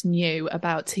Adults Knew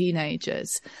About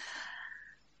Teenagers.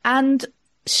 And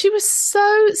she was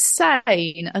so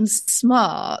sane and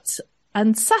smart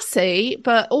and sassy,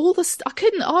 but I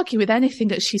couldn't argue with anything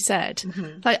that she said.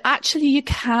 Mm-hmm. Like, actually, you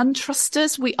can trust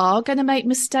us. We are going to make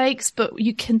mistakes, but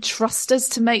you can trust us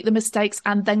to make the mistakes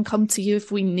and then come to you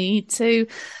if we need to.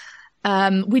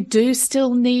 We do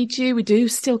still need you. We do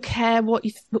still care what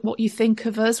you think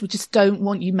of us. We just don't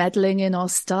want you meddling in our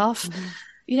stuff.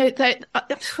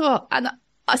 Mm-hmm. And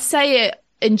I say it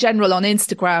in general on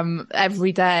Instagram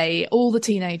every day, all the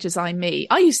teenagers I meet.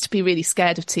 I used to be really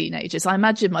scared of teenagers. I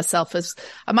imagine myself as,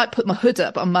 I might put my hood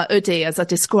up on my hoodie as I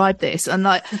describe this. And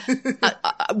like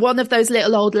one of those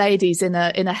little old ladies in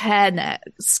a hairnet,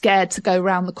 scared to go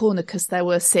round the corner because there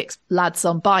were 6 lads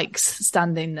on bikes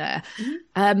standing there.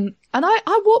 Mm-hmm. And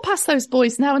I walk past those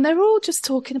boys now and they're all just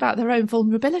talking about their own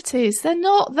vulnerabilities. They're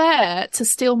not there to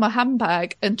steal my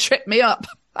handbag and trip me up.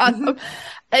 Mm-hmm.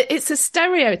 It's a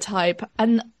stereotype,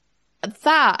 and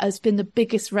that has been the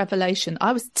biggest revelation.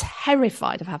 I was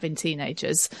terrified of having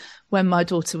teenagers when my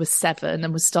daughter was 7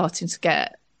 and was starting.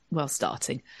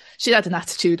 She had an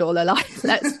attitude all her life.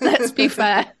 Let's be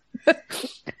fair.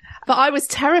 But I was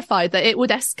terrified that it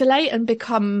would escalate and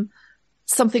become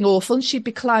something awful, and she'd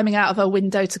be climbing out of her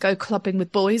window to go clubbing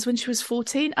with boys when she was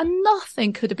 14, and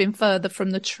nothing could have been further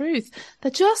from the truth.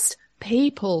 They're just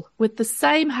people with the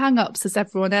same hang-ups as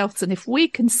everyone else. And if we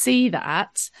can see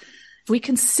that, if we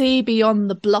can see beyond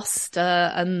the bluster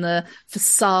and the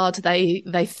facade they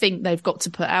think they've got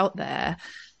to put out there,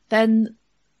 then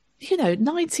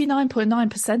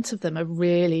 99.9% of them are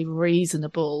really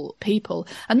reasonable people.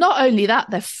 And not only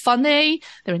that, they're funny,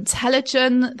 they're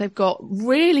intelligent, they've got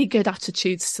really good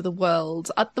attitudes to the world.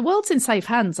 The world's in safe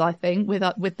hands, I think,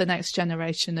 with the next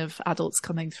generation of adults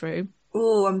coming through.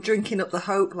 Oh, I'm drinking up the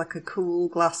hope like a cool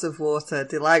glass of water.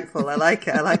 Delightful. I like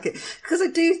it. Because I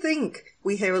do think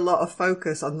we hear a lot of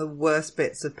focus on the worst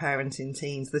bits of parenting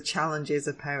teens, the challenges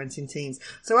of parenting teens.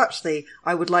 So actually,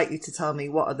 I would like you to tell me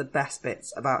what are the best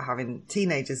bits about having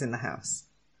teenagers in the house.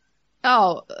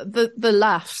 Oh, the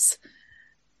laughs.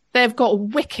 They've got a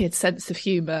wicked sense of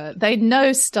humour. They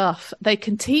know stuff. They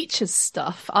can teach us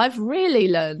stuff. I've really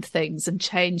learned things and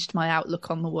changed my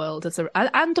outlook on the world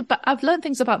I've learned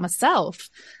things about myself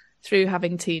through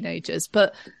having teenagers.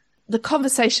 But the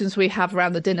conversations we have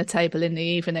around the dinner table in the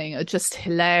evening are just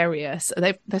hilarious.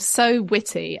 They're so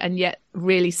witty and yet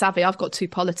really savvy. I've got 2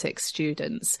 politics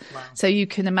students. Wow. So you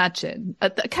can imagine.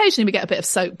 Occasionally we get a bit of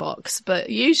soapbox, but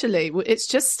usually it's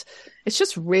just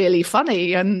really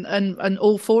funny. And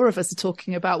all 4 of us are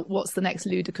talking about what's the next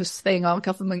ludicrous thing our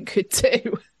government could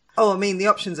do. Oh, I mean, the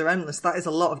options are endless. That is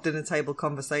a lot of dinner table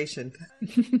conversation.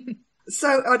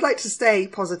 So I'd like to stay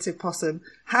positive, Possum.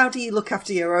 How do you look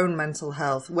after your own mental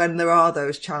health when there are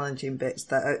those challenging bits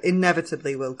that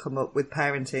inevitably will come up with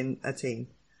parenting a teen?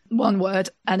 One word,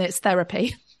 and it's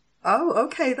therapy. Oh,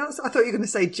 okay. I thought you were going to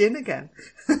say gin again.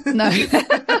 No.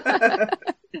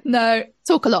 No,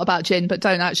 talk a lot about gin, but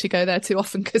don't actually go there too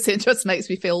often because it just makes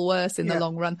me feel worse in the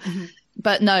long run. Mm-hmm.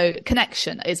 But no,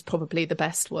 connection is probably the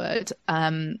best word.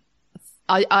 I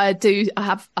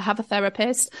have a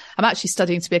therapist. I'm actually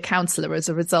studying to be a counsellor as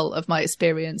a result of my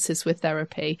experiences with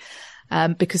therapy,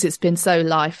 because it's been so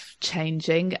life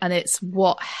changing, and it's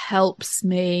what helps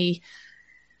me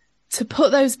to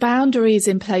put those boundaries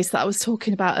in place that I was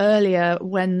talking about earlier,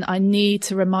 when I need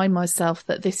to remind myself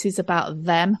that this is about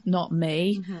them, not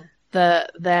me. Mm-hmm.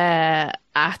 That their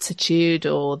attitude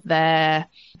or their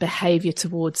behaviour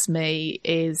towards me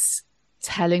is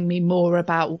telling me more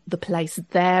about the place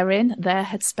they're in, their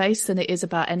headspace, than it is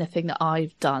about anything that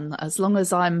I've done. As long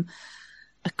as I'm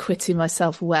acquitting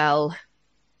myself well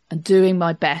and doing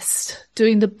my best,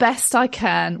 doing the best I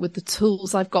can with the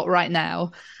tools I've got right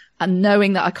now, and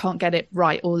knowing that I can't get it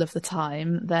right all of the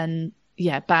time, then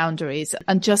boundaries,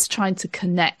 and just trying to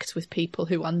connect with people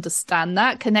who understand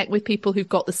that, connect with people who've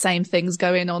got the same things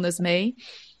going on as me.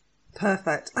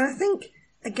 Perfect. And I think,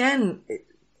 again,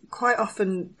 quite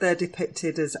often they're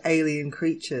depicted as alien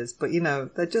creatures, but,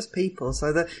 they're just people.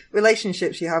 So the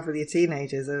relationships you have with your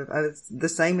teenagers are the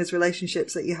same as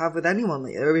relationships that you have with anyone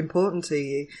that are important to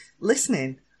you.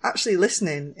 Actually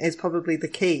listening is probably the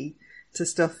key to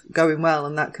stuff going well,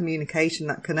 and that communication,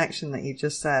 that connection that you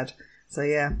just said. So,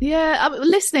 yeah,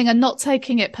 listening and not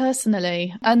taking it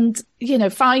personally, and,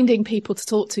 finding people to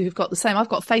talk to who've got the same. I've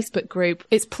got a Facebook group.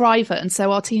 It's private. And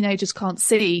so our teenagers can't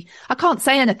see. I can't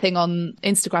say anything on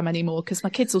Instagram anymore because my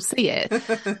kids will see it.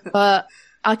 But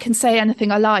I can say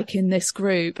anything I like in this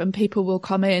group, and people will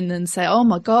come in and say, oh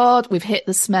my God, we've hit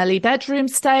the smelly bedroom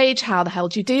stage. How the hell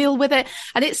do you deal with it?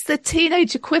 And it's the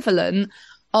teenage equivalent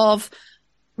of,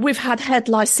 we've had head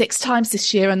lice 6 times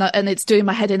this year and it's doing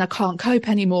my head in. I can't cope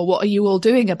anymore. What are you all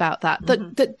doing about that?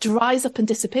 Mm-hmm. That dries up and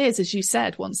disappears, as you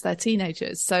said, once they're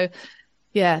teenagers. So,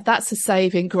 that's a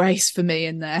saving grace for me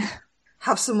in there.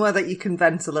 Have somewhere that you can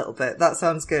vent a little bit. That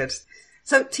sounds good.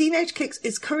 So Teenage Kicks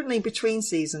is currently between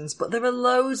seasons, but there are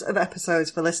loads of episodes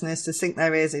for listeners to sink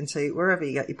their ears into wherever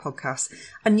you get your podcasts.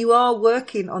 And you are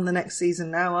working on the next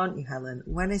season now, aren't you, Helen?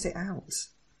 When is it out?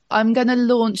 I'm going to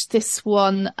launch this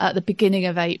one at the beginning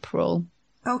of April.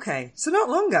 Okay, so not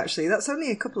long, actually. That's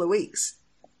only a couple of weeks.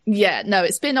 Yeah, no,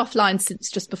 it's been offline since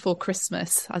just before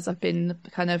Christmas, as I've been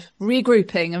kind of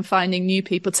regrouping and finding new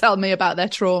people tell me about their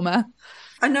trauma.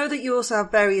 I know that you also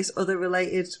have various other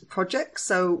related projects,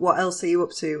 so what else are you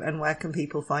up to and where can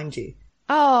people find you?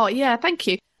 Oh, yeah, thank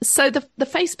you. So the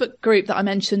Facebook group that I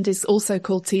mentioned is also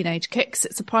called Teenage Kicks.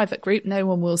 It's a private group. No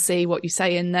one will see what you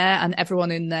say in there, and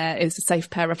everyone in there is a safe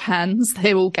pair of hands.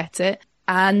 They all get it.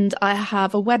 And I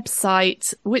have a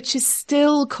website which is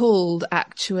still called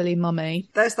Actually Mummy.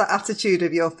 There's that attitude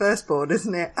of your firstborn,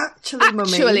 isn't it? Actually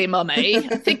Mummy. Actually Mummy.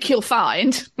 I think you'll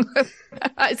find.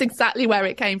 That is exactly where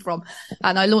it came from.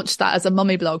 And I launched that as a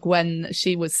mummy blog when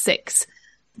she was 6.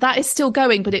 That is still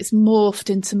going, but it's morphed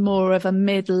into more of a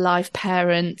midlife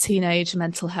parent, teenage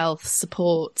mental health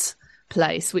support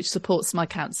place, which supports my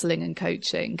counselling and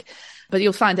coaching. But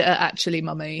you'll find it at Actually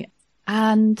Mummy.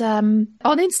 And on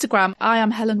Instagram, I am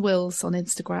Helen Wills on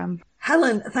Instagram.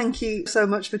 Helen, thank you so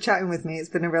much for chatting with me. It's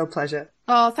been a real pleasure.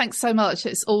 Oh, thanks so much.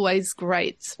 It's always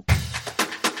great.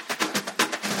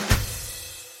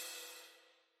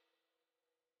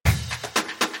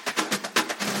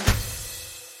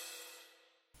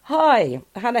 Hi,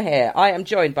 Hannah here. I am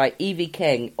joined by Evie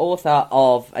King, author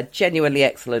of a genuinely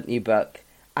excellent new book,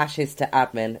 Ashes to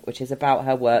Admin, which is about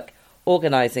her work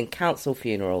organising council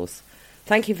funerals.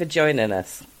 Thank you for joining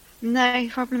us. No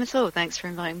problem at all. Thanks for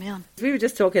inviting me on. We were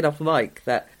just talking off mic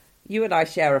that you and I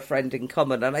share a friend in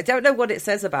common, and I don't know what it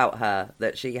says about her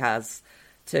that she has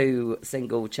 2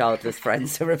 single childless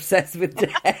friends who are obsessed with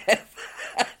death.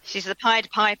 She's the Pied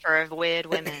Piper of weird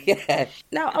women. Yeah.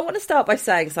 Now, I want to start by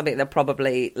saying something that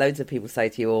probably loads of people say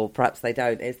to you, or perhaps they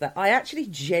don't, is that I actually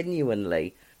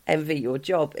genuinely envy your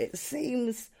job. It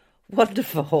seems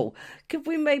wonderful. Could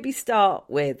we maybe start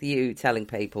with you telling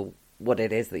people what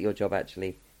it is that your job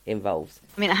actually involves?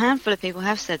 I mean, a handful of people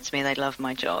have said to me they'd love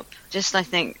my job. Just, I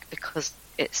think, because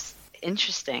it's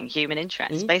interesting, human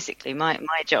interest. Basically, my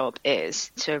job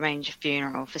is to arrange a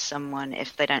funeral for someone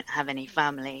if they don't have any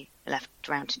family left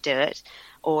around to do it,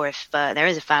 or if there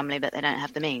is a family but they don't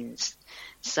have the means.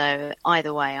 So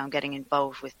either way, I'm getting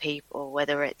involved with people,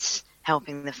 whether it's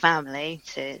helping the family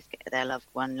to get their loved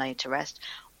one laid to rest,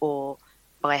 or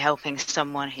by helping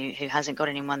someone who hasn't got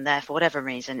anyone there for whatever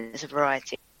reason. There's a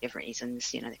variety of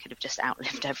reasons. You know, they could have just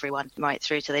outlived everyone right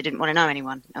through to they didn't want to know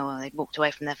anyone, or they'd walked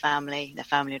away from their family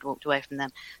had walked away from them.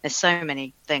 There's so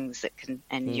many things that can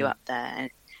end you up there. And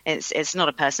it's not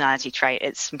a personality trait,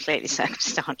 it's completely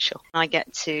circumstantial. I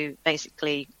get to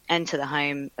basically enter the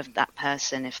home of that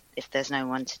person if there's no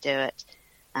one to do it,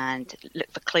 and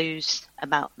look for clues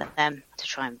about them to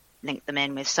try and link them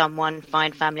in with someone,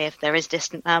 find family if there is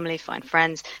distant family, find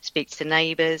friends, speak to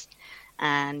neighbours.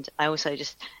 And I also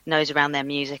just nose around their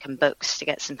music and books to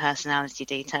get some personality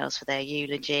details for their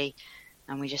eulogy.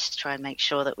 And we just try and make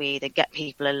sure that we either get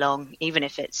people along, even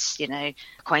if it's, you know,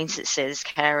 acquaintances,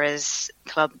 carers,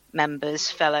 club members,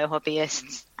 fellow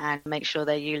hobbyists, and make sure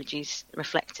their eulogy's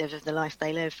reflective of the life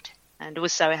they lived. And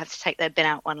also I have to take their bin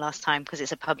out one last time because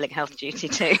it's a public health duty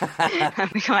too.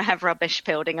 And we can't have rubbish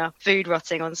building up, food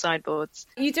rotting on sideboards.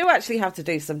 You do actually have to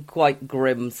do some quite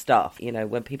grim stuff, you know,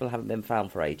 when people haven't been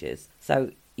found for ages.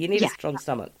 So you need a strong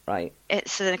stomach, right?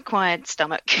 It's an acquired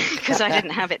stomach because I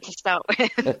didn't have it to start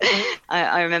with.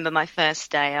 I remember my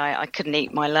first day, I couldn't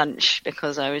eat my lunch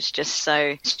because I was just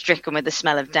so stricken with the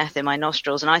smell of death in my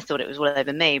nostrils, and I thought it was all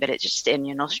over me, but it's just in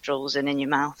your nostrils and in your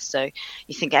mouth. So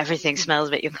you think everything smells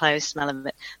of it, your clothes smell of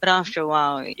it. But after a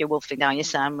while, you're wolfing down your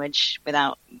sandwich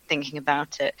without thinking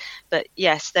about it. But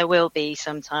yes, there will be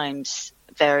sometimes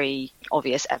very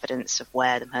obvious evidence of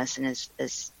where the person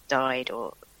has died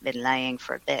or been laying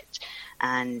for a bit,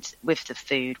 and with the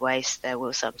food waste there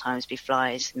will sometimes be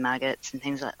flies and maggots and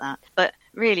things like that. But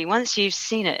really, once you've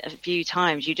seen it a few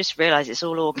times, you just realise it's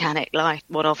all organic life.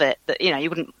 What of it? That, you know, you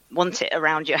wouldn't want it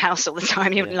around your house all the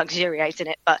time, you wouldn't luxuriate in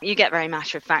it, but you get very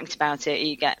matter of fact about it,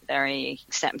 you get very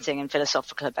accepting and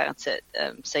philosophical about it,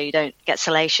 so you don't get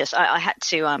salacious. I had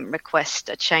to request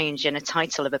a change in a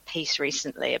title of a piece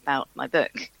recently about my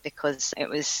book because it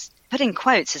was put in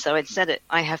quotes as though I'd said it.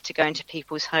 I have to go into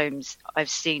people's homes. I've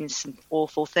seen some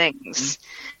awful things.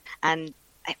 And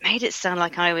it made it sound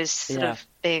like I was sort of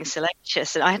being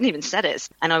salacious. And I hadn't even said it.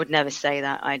 And I would never say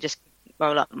that. I just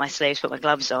roll up my sleeves, put my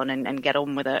gloves on and get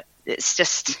on with it. It's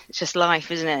just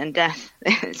life, isn't it? And death.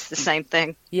 It's the same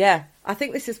thing. Yeah. I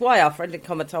think this is why our friend in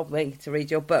common told me to read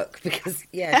your book. Because,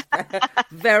 yeah,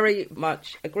 very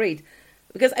much agreed.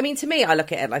 Because, I mean, to me, I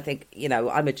look at it and I think, you know,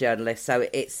 I'm a journalist, so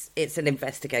it's an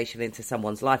investigation into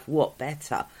someone's life. What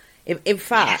better? In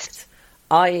fact,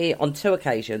 I, on 2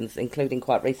 occasions, including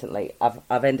quite recently,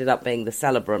 I've ended up being the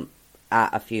celebrant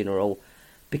at a funeral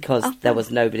because there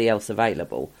was nobody else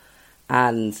available.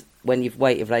 And when you've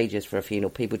waited for ages for a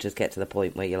funeral, people just get to the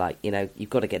point where you're like, you know,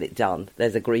 you've got to get it done.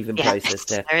 There's a grieving process.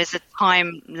 There is a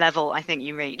time level, I think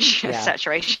you reach, a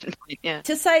saturation point. Yeah.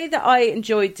 To say that I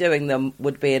enjoyed doing them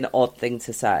would be an odd thing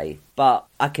to say, but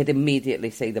I could immediately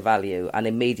see the value, and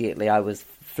immediately I was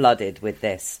flooded with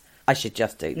this. I should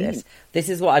just do this. This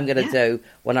is what I'm going to do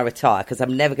when I retire, because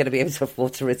I'm never going to be able to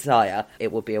afford to retire.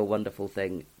 It would be a wonderful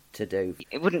thing to do.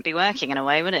 It wouldn't be working in a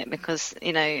way, would it? Because,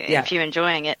 you know, if you're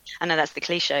enjoying it, I know that's the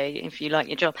cliche, if you like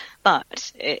your job, but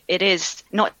it is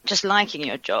not just liking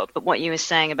your job, but what you were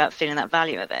saying about feeling that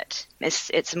value of it.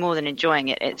 It's more than enjoying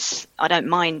it. I don't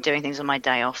mind doing things on my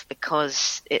day off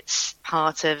because it's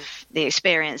part of the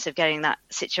experience of getting that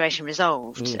situation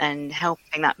resolved and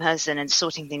helping that person and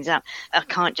sorting things out. I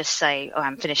can't just say, oh,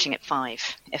 I'm finishing at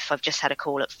 5 if I've just had a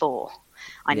call at 4.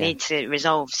 I need to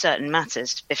resolve certain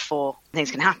matters before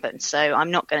things can happen. So I'm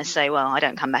not going to say, well, I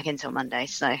don't come back until Monday.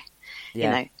 So, you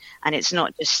know, and it's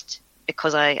not just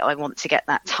because I want to get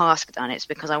that task done. It's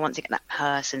because I want to get that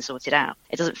person sorted out.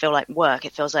 It doesn't feel like work.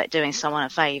 It feels like doing someone a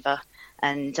favour.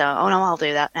 And, oh, no, I'll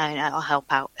do that. No, I'll help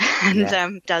out.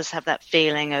 And does have that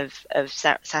feeling of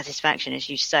satisfaction, as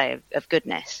you say, of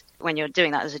goodness. When you're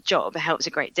doing that as a job, it helps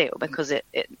a great deal because it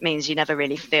means you never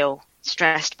really feel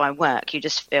stressed by work. You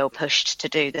just feel pushed to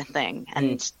do the thing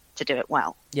and to do it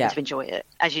well, and to enjoy it.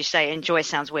 As you say, enjoy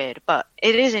sounds weird, but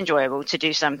it is enjoyable to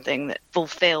do something that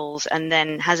fulfills and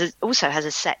then also has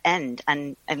a set end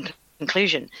and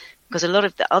conclusion. Because a lot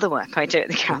of the other work I do at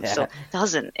the council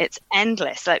doesn't. It's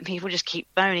endless. Like, people just keep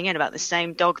phoning in about the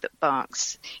same dog that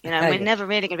barks. You know, we're never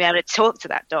really going to be able to talk to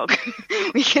that dog.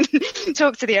 We can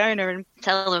talk to the owner and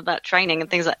tell them about training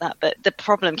and things like that. But the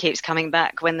problem keeps coming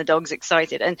back when the dog's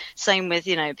excited. And same with,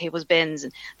 you know, people's bins.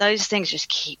 And those things just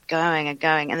keep going and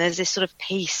going. And there's this sort of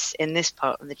peace in this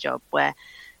part of the job where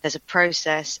there's a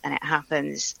process and it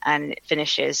happens and it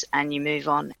finishes and you move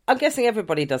on. I'm guessing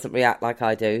everybody doesn't react like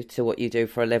I do to what you do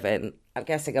for a living. I'm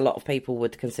guessing a lot of people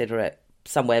would consider it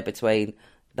somewhere between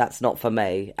that's not for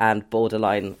me and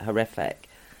borderline horrific.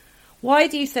 Why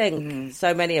do you think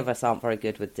so many of us aren't very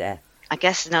good with death? I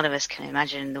guess none of us can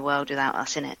imagine the world without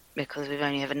us in it, because we've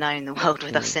only ever known the world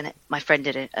with us in it. My friend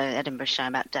did an Edinburgh show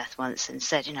about death once and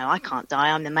said, I can't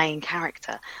die, I'm the main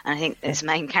character. And I think it's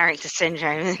main character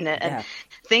syndrome, isn't it? And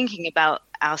thinking about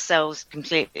ourselves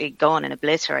completely gone and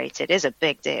obliterated is a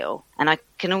big deal. And I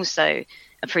can also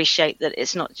appreciate that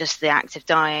it's not just the act of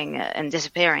dying and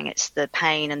disappearing, it's the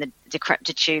pain and the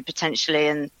decrepitude potentially,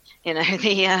 and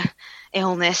the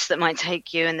illness that might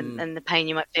take you, and the pain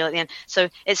you might feel at the end. So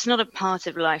it's not a part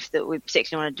of life that we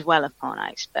particularly want to dwell upon,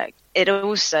 I expect.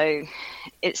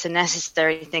 It's a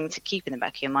necessary thing to keep in the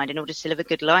back of your mind in order to live a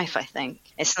good life, I think.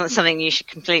 It's not something you should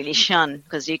completely shun,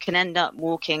 because you can end up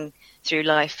walking through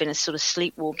life in a sort of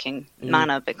sleepwalking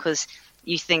manner, because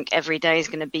you think every day is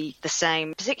going to be the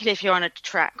same, particularly if you're on a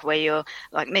track where you're,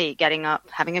 like me, getting up,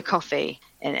 having a coffee,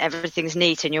 and everything's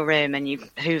neat in your room, and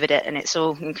you've hoovered it, and it's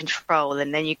all in control,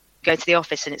 and then you go to the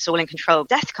office and it's all in control.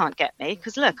 Death can't get me,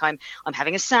 because look, I'm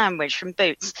having a sandwich from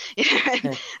Boots,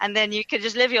 and then you could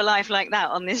just live your life like that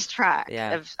on this track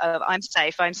of I'm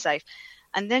safe,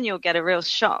 and then you'll get a real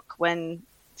shock when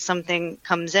something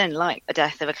comes in, like a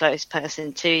death of a close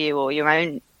person to you, or your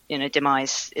own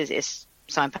demise is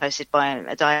signposted by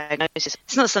a diagnosis.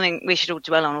 It's not something we should all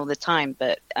dwell on all the time,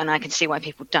 and I can see why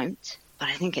people don't, but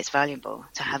I think it's valuable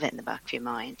to have it in the back of your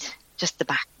mind, just the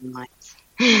back of your mind.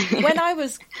 When I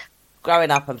was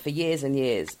growing up, and for years and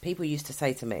years, people used to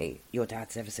say to me, your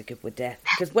dad's ever so good with death.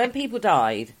 Because when people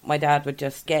died, my dad would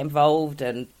just get involved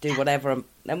and do whatever.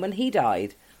 And when he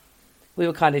died, we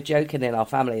were kind of joking in our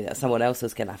family that someone else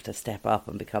was going to have to step up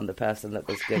and become the person that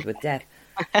was good with death.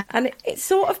 And it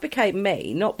sort of became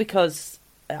me, not because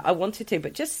I wanted to,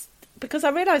 but just because I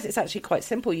realised it's actually quite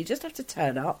simple. You just have to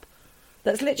turn up.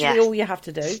 That's literally all you have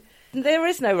to do. There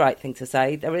is no right thing to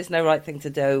say. There is no right thing to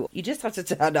do. You just have to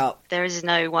turn up. There is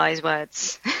no wise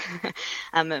words.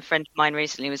 A friend of mine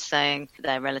recently was saying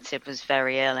their relative was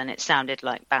very ill and it sounded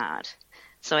like bad.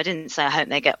 So I didn't say I hope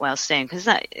they get well soon, because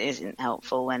that isn't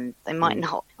helpful when they might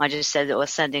not. I just said that we're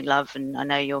sending love, and I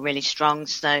know you're really strong,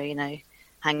 so,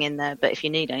 hang in there. But if you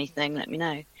need anything, let me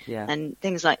know. Yeah. And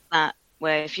things like that,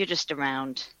 where if you're just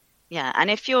around, and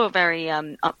if you're very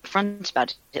upfront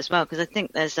about it as well, because I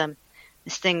think there's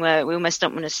this thing where we almost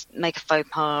don't want to make a faux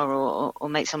pas or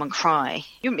make someone cry.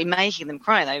 You wouldn't be making them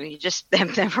cry, though.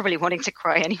 They're probably wanting to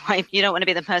cry anyway. You don't want to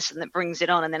be the person that brings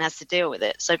it on and then has to deal with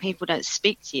it. So people don't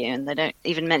speak to you, and they don't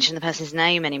even mention the person's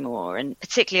name anymore. And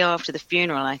particularly after the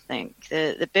funeral, I think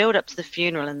the build up to the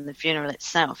funeral and the funeral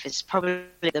itself is probably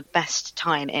the best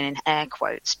time in air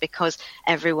quotes, because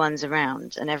everyone's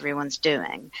around and everyone's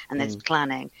doing, and there's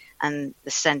planning. And the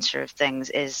centre of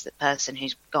things is the person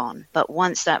who's gone. But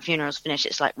once that funeral's finished,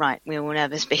 it's like, right, we will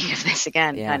never speak of this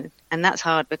again. Yeah. And that's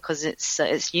hard, because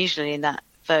it's usually in that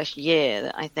first year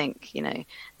that I think,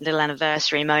 little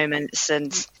anniversary moments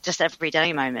and just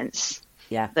everyday moments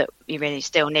that you really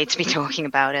still need to be talking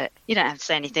about it. You don't have to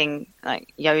say anything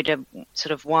like Yoda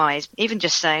sort of wise. Even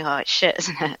just saying, oh, it's shit,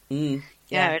 isn't it?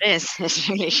 Yeah, it is. It's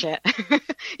really shit.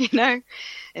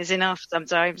 It's enough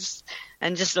sometimes.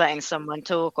 And just letting someone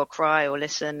talk or cry or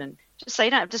listen, and just say,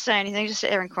 you don't have to say anything, just sit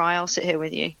here and cry, I'll sit here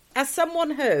with you. As someone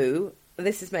who's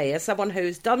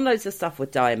done loads of stuff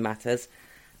with Dying Matters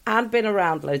and been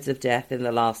around loads of death in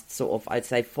the last sort of, I'd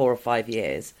say, 4 or 5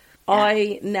 years,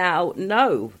 I now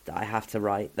know that I have to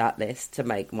write that list to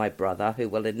make my brother, who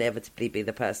will inevitably be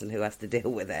the person who has to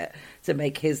deal with it, to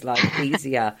make his life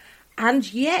easier.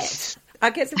 And yet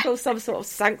I get to feel some sort of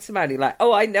sanctimony, like,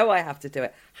 oh, I know I have to do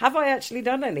it. Have I actually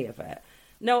done any of it?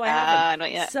 No, I haven't.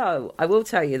 Not yet. So I will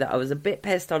tell you that I was a bit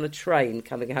pissed on a train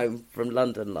coming home from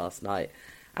London last night,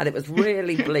 and it was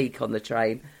really bleak on the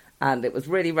train, and it was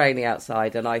really rainy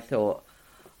outside, and I thought,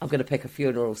 I'm going to pick a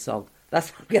funeral song. That's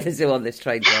what I'm going to do on this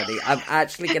train journey. I'm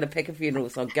actually going to pick a funeral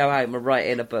song, go home and write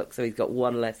in a book, so he's got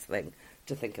one less thing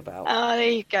to think about. Oh, there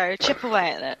you go. Chip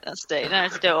away at it. That's it. You don't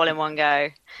have to do it all in one go.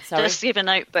 Sorry? Just keep a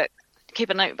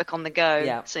notebook on the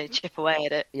go, so you chip away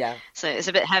at it. Yeah. So it's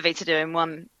a bit heavy to do in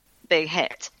one big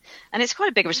hit. And it's quite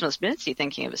a big responsibility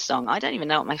thinking of a song. I don't even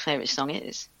know what my favourite song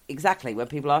is. Exactly. When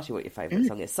people ask you what your favourite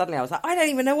song is, suddenly I was like, I don't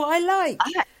even know what I like.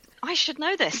 I should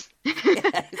know this.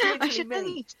 I should know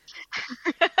this.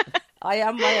 I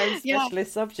am my own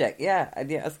specialist subject, and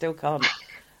yet I still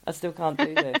can't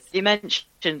do this. You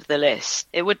mentioned the list.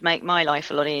 It would make my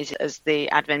life a lot easier as the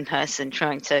admin person,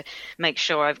 trying to make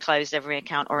sure I've closed every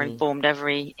account or informed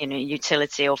every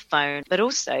utility or phone. But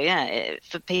also,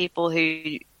 for people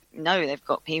who know they've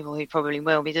got people who probably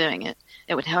will be doing it,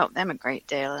 it would help them a great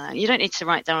deal. You don't need to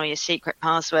write down all your secret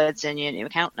passwords and your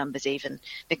account numbers even,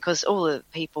 because all that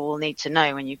people will need to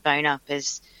know when you phone up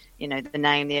is, the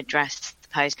name, the address, the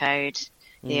postcode,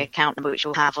 the account number, which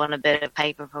you'll have on a bit of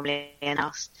paper probably in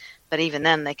us. But even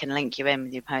then, they can link you in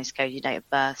with your postcode, your date of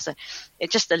birth. So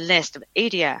it's just a list of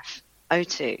EDF,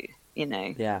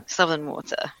 O2, Southern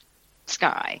Water,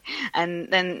 Sky, and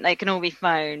then they can all be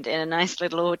phoned in a nice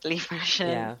little orderly fashion.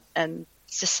 Yeah. And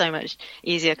it's just so much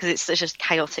easier because it's such a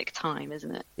chaotic time,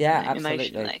 isn't it? Yeah, absolutely.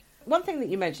 Emotionally. One thing that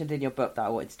you mentioned in your book that I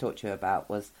wanted to talk to you about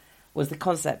was the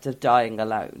concept of dying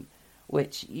alone,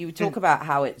 which you talk about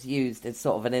how it's used as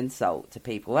sort of an insult to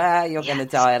people. You're going to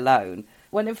die alone.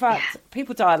 When in fact,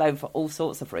 people die alone for all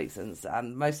sorts of reasons,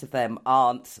 and most of them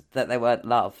aren't that they weren't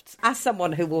loved. As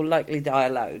someone who will likely die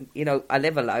alone, I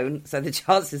live alone, so the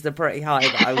chances are pretty high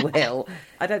that I will.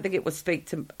 I don't think it would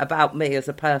speak about me as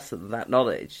a person, that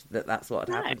knowledge that that's what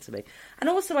had happened to me. And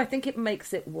also, I think it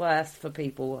makes it worse for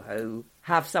people who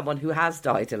have someone who has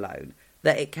died alone,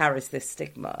 that it carries this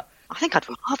stigma. I think I'd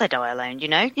rather die alone,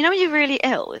 when you're really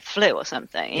ill with flu or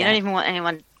something. You don't even want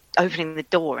anyone opening the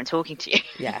door and talking to you.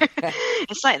 Yeah.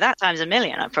 It's like that times a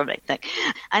million, I probably think.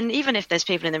 And even if there's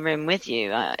people in the room with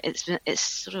you, it's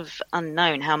sort of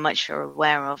unknown how much you're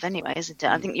aware of anyway, isn't it?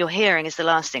 I think your hearing is the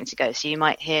last thing to go, so you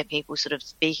might hear people sort of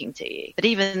speaking to you. But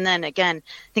even then, again,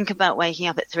 think about waking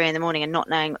up at 3 a.m. and not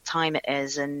knowing what time it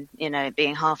is and,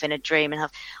 being half in a dream and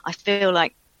I feel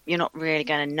like you're not really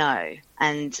going to know.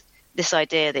 And this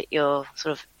idea that you're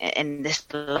sort of in this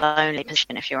lonely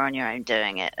position if you're on your own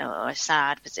doing it, or a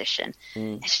sad position,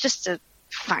 it's just a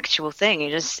factual thing.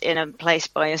 You're just in a place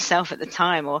by yourself at the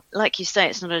time, or like you say,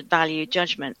 it's not a value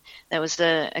judgment. There was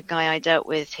a guy I dealt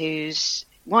with whose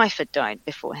wife had died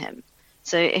before him.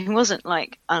 So he wasn't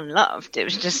like unloved. It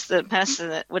was just the person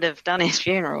that would have done his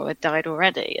funeral had died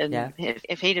already. And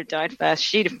if he'd have died first,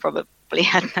 she'd have probably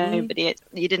had nobody.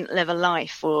 You didn't live a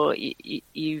life, or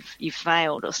you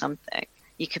failed or something.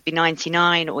 You could be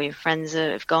 99, or your friends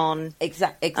have gone.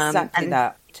 Exactly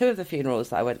that. 2 of the funerals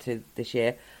that I went to this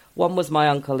year, one was my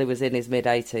uncle who was in his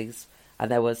mid-80s, and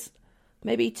there was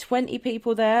maybe 20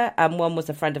 people there, and one was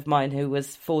a friend of mine who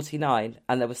was 49,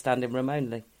 and they were standing room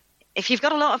only. If you've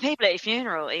got a lot of people at your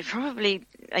funeral, you probably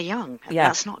are young. Yeah.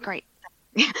 That's not great.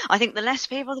 I think the less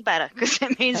people, the better, because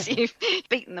it means you've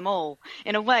beaten them all.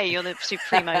 In a way, you're the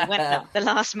supremo winner, the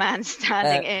last man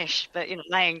standing-ish, but,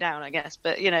 laying down, I guess.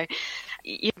 But, you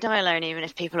die alone even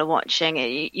if people are watching.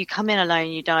 You come in alone,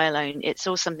 you die alone. It's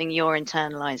all something you're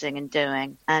internalising and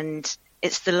doing. And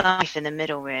it's the life in the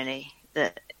middle, really,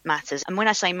 that matters. And when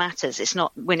I say matters, it's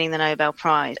not winning the Nobel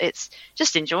Prize. It's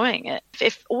just enjoying it.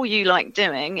 If all you like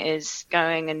doing is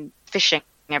going and fishing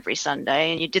every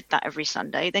Sunday, and you did that every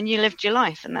Sunday, then you lived your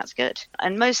life, and that's good.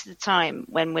 And most of the time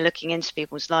when we're looking into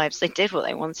people's lives, they did what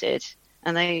they wanted,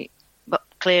 and they were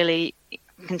clearly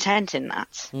content in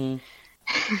that.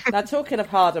 Now, talking of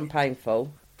hard and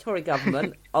painful, Tory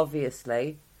government,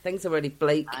 obviously, things are really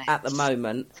bleak at the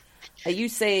moment. Are you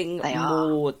seeing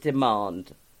more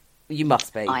demand? You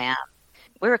must be. I am.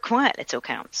 We're a quiet little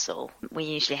council. We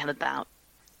usually have about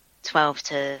 12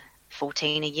 to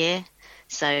 14 a year.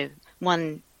 So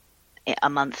 1 a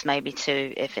month, maybe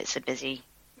 2 if it's a busy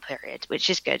period, which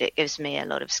is good. It gives me a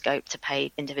lot of scope to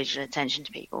pay individual attention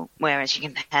to people. Whereas you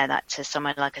compare that to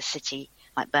somewhere like a city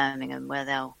like Birmingham, where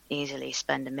they'll easily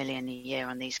spend $1 million a year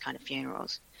on these kind of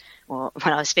funerals. Or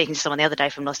when I was speaking to someone the other day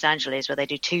from Los Angeles, where they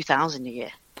do 2,000 a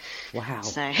year. Wow.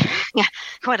 So, yeah,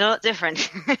 quite a lot different,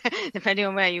 depending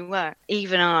on where you work.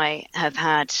 Even I have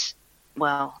had,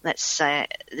 well, let's say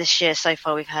this year so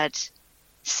far we've had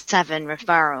 7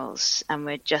 referrals, and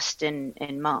we're just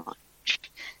in March.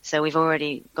 So we've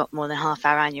already got more than half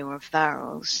our annual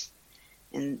referrals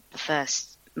in the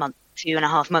first month,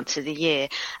 2.5 months of the year.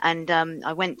 And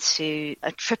I went to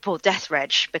a triple death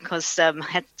reg because I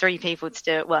had 3 people to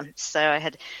do it once. So I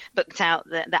had booked out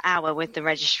the hour with the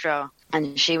registrar.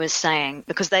 And she was saying,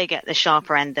 because they get the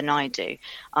sharper end than I do,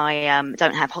 I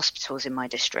don't have hospitals in my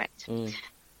district.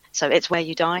 So it's where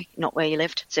you die, not where you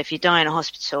lived. So if you die in a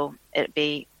hospital, it'd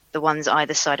be the ones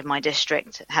either side of my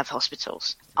district have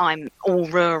hospitals. I'm all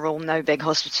rural, no big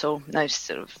hospital, no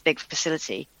sort of big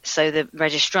facility. So the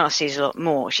registrar sees a lot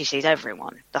more. She sees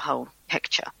everyone, the whole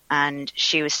picture. And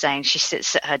she was saying she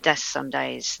sits at her desk some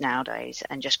days nowadays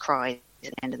and just cries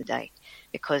at the end of the day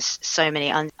because so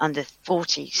many under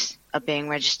 40s are being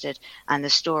registered, and the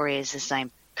story is the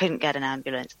same. Couldn't get an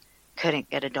ambulance. Couldn't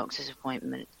get a doctor's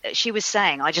appointment. She was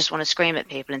saying, I just want to scream at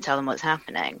people and tell them what's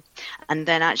happening. And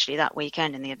then actually that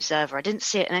weekend in the Observer, I didn't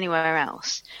see it anywhere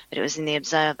else, but it was in the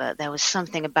Observer, there was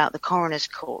something about the coroner's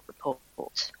court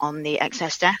report on the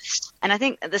excess deaths. And I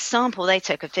think the sample they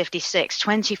took of 56,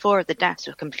 24 of the deaths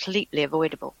were completely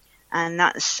avoidable. And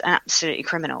that's absolutely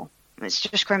criminal. It's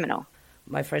just criminal.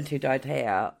 My friend who died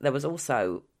here, there was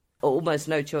also almost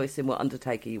no choice in what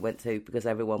undertaker you went to because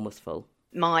everyone was full?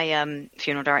 My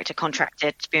funeral director,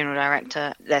 contracted funeral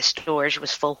director, their storage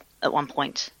was full at one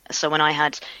point. So when I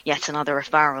had yet another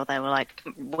referral, they were like,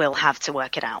 we'll have to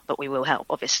work it out, but we will help,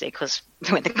 obviously, because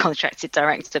we're the contracted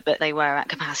director, but they were at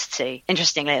capacity.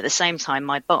 Interestingly, at the same time,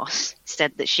 my boss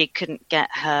said that she couldn't get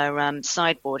her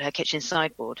sideboard, her kitchen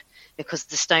sideboard, because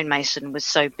the stonemason was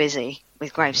so busy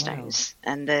with gravestones.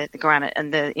 Wow. And the granite,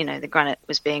 and the granite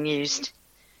was being used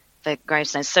for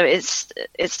gravestones. So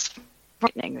it's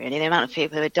frightening, really. The amount of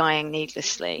people who are dying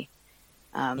needlessly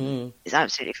is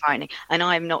absolutely frightening. And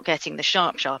I'm not getting the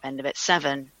sharp end of it.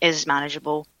 7 is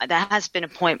manageable. There has been a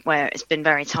point where it's been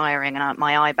very tiring, and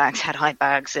my eye bags had eye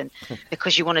bags, and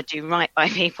because you want to do right by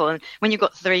people, and when you've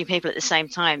got 3 people at the same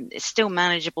time, it's still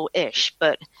manageable-ish.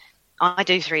 But I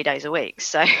do 3 days a week,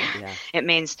 so it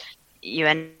means you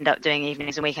end up doing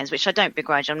evenings and weekends, which I don't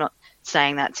begrudge. I'm not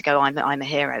saying that to go, I'm a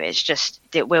hero. It's just,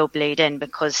 it will bleed in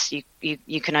because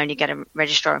you can only get a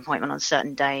registrar appointment on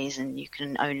certain days, and you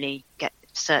can only get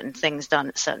certain things done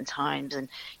at certain times, and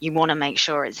you want to make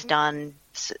sure it's done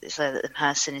so that the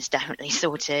person is definitely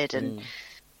sorted, and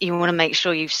you want to make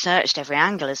sure you've searched every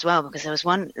angle as well, because there was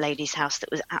one lady's house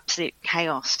that was absolute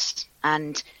chaos,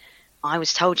 and I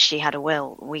was told she had a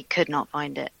will. We could not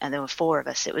find it, and there were 4 of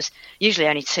us. It was usually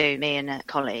only 2, me and a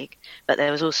colleague, but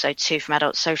there was also 2 from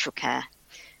adult social care,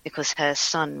 because her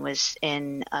son was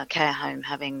in a care home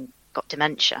having got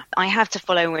dementia. I have to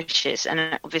follow wishes,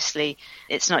 and obviously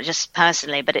it's not just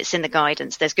personally, but it's in the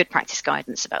guidance. There's good practice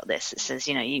guidance about this. It says,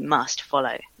 you must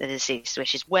follow the deceased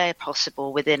wishes where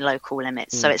possible within local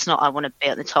limits. So it's not, I want to be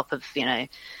at the top of,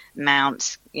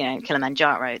 Mount,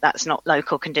 Kilimanjaro. That's not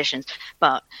local conditions,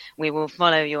 but we will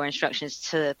follow your instructions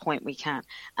to the point we can.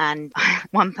 And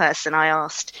one person, I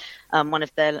asked one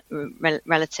of their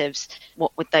relatives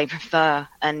what would they prefer,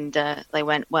 and they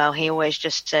went, well, he always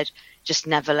just said, just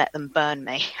never let them burn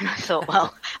me. And I thought,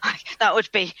 well, that would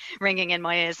be ringing in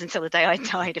my ears until the day I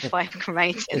died if I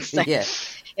cremated. So,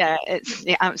 it's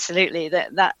absolutely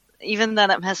that even though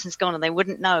that person's gone and they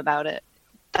wouldn't know about it,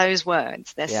 those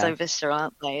words, they're so visceral,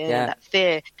 aren't they? That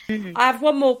fear. I have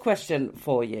one more question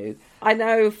for you. I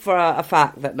know for a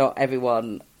fact that not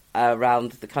everyone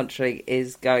around the country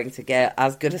is going to get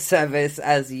as good a service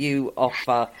as you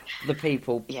offer the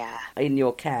people in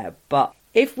your care, but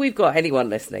if we've got anyone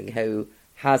listening who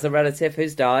has a relative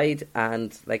who's died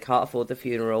and they can't afford the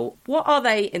funeral, what are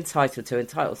they entitled to?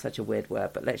 Entitled, such a weird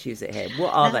word, but let's use it here.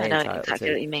 What are they entitled to? I know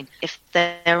exactly what you mean. If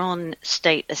they're on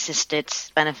state-assisted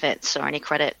benefits or any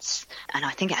credits, and I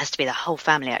think it has to be the whole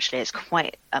family, actually, it's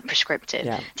quite prescriptive.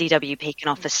 DWP can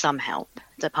offer some help,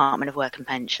 Department of Work and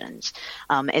Pensions.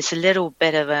 It's a little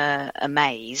bit of a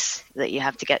maze that you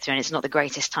have to get through, and it's not the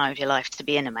greatest time of your life to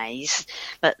be in a maze,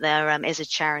 but there is a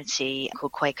charity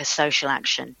called Quaker Social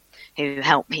Action who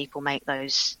help people make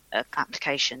those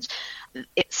applications.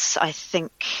 It's, I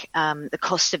think, the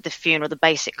cost of the funeral, the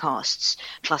basic costs,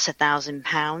 plus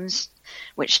 £1,000,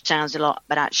 which sounds a lot,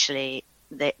 but actually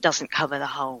it doesn't cover the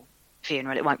whole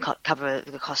funeral. It won't cover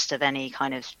the cost of any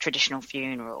kind of traditional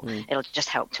funeral. It'll just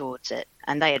help towards it.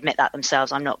 And they admit that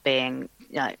themselves. I'm not being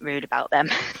rude about them.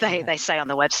 They say on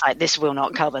the website, this will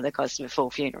not cover the cost of a full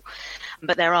funeral.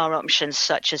 But there are options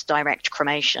such as direct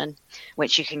cremation,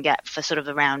 which you can get for sort of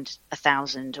around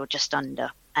 1,000 or just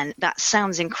under. And that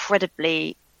sounds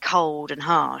incredibly cold and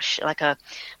harsh.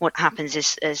 What happens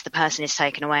is the person is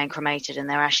taken away and cremated, and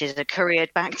their ashes are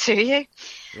couriered back to you.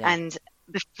 And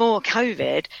before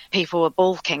COVID, people were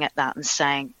balking at that and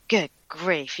saying, good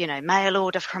grief, mail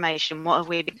order cremation, what have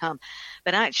we become?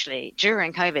 But actually,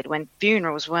 during COVID, when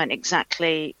funerals weren't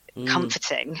exactly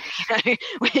comforting,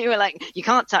 when you were like, you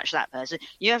can't touch that person,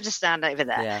 you have to stand over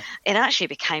there, it actually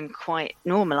became quite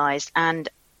normalised, and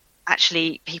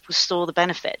actually people saw the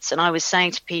benefits. And I was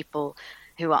saying to people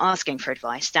who are asking for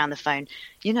advice down the phone,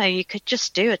 you could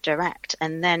just do a direct,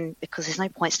 and then, because there's no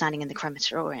point standing in the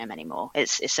crematorium anymore,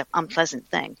 it's an unpleasant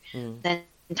thing, then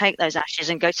take those ashes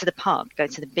and go to the pub, go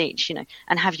to the beach,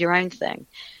 and have your own thing.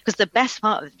 Because the best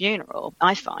part of the funeral,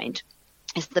 I find,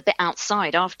 is the bit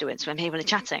outside afterwards when people are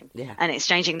chatting and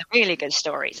exchanging the really good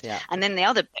stories. And then the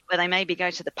other bit where they maybe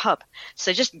go to the pub.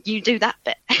 So just you do that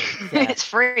bit. It's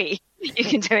free. You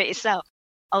can do it yourself.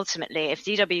 Ultimately, if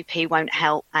DWP won't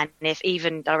help, and if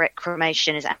even direct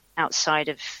cremation is outside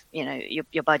of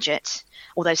your budget,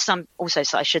 although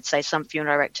I should say some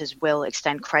funeral directors will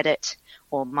extend credit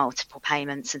or multiple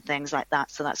payments and things like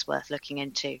that, so that's worth looking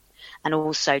into. And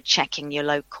also checking your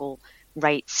local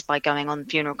rates by going on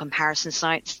funeral comparison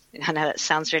sites. I know that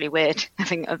sounds really weird,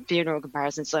 having a funeral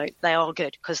comparison site. They are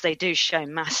good because they do show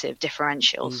massive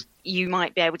differentials. You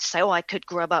might be able to say, oh, I could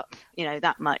grub up,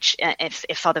 that much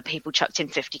if other people chucked in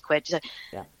 50 quid. So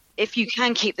if you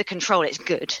can keep the control, it's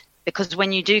good. Because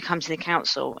when you do come to the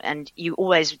council, and you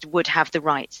always would have the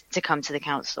right to come to the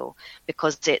council,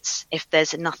 because it's if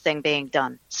there's nothing being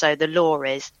done. So the law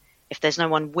is if there's no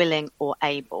one willing or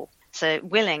able. So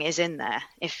willing is in there.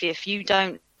 If you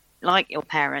don't like your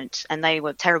parent and they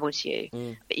were terrible to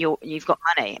you, but you've got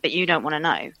money, but you don't want to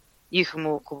know, you can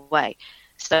walk away.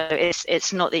 So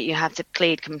it's not that you have to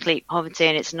plead complete poverty,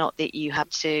 and it's not that you have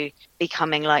to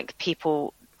becoming like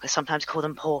people sometimes call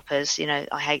them paupers.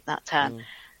 I hate that term.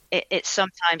 It's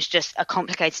sometimes just a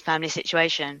complicated family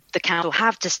situation. The council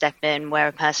have to step in where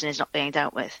a person is not being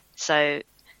dealt with. So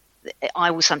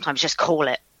I will sometimes just call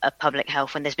it a public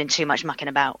health when there's been too much mucking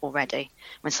about already.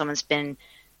 When someone's been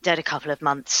dead a couple of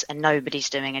months and nobody's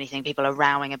doing anything, people are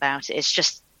rowing about it. It's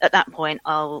just at that point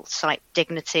I'll cite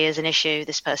dignity as an issue.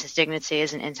 This person's dignity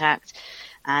isn't intact.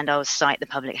 And I'll cite the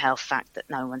public health fact that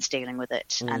no one's dealing with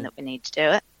it and that we need to do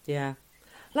it. Yeah.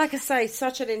 Like I say,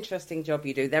 such an interesting job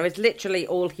you do. There is literally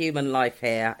all human life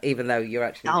here, even though you're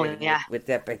actually dealing with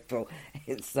dead people.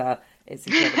 It's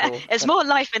incredible. There's more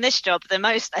life in this job than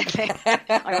most, I think,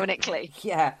 ironically.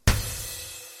 Yeah.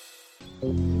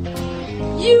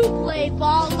 You play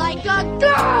ball like a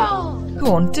girl!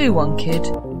 Go on, do one, kid.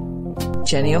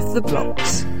 Jenny Off the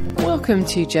Blocks. Welcome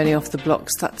to Jenny Off the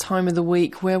Blocks, that time of the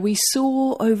week where we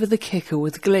soar over the kicker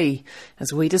with glee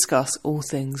as we discuss all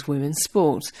things women's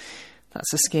sport.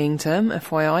 That's a skiing term,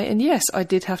 FYI, and yes, I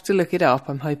did have to look it up.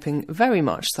 I'm hoping very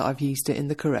much that I've used it in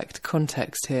the correct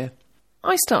context here.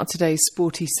 I start today's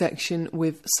sporty section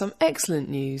with some excellent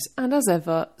news, and as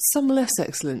ever, some less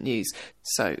excellent news.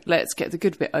 So let's get the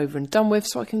good bit over and done with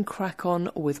so I can crack on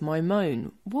with my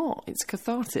moan. What? It's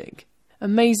cathartic.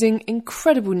 Amazing,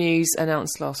 incredible news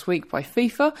announced last week by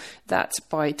FIFA that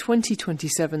by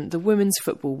 2027 the Women's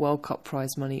Football World Cup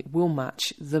prize money will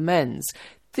match the men's.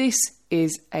 This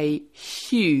is a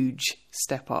huge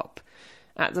step up.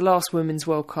 At the last Women's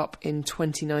World Cup in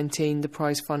 2019, the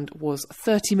prize fund was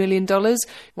 $30 million,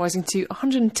 rising to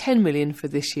 $110 million for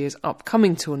this year's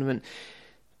upcoming tournament.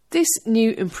 This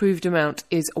new improved amount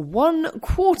is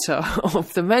 1/4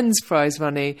 of the men's prize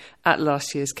money at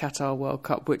last year's Qatar World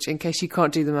Cup, which, in case you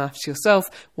can't do the maths yourself,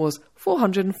 was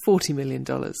 $440 million.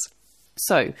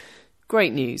 So,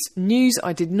 great news. News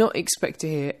I did not expect to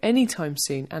hear anytime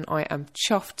soon, and I am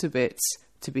chuffed to bits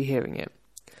to be hearing it.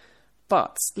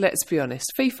 But let's be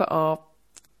honest, FIFA are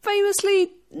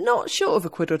famously not short of a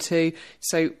quid or two,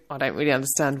 so I don't really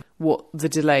understand what the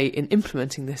delay in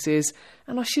implementing this is.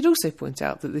 And I should also point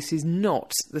out that this is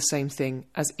not the same thing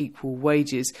as equal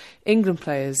wages. England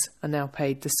players are now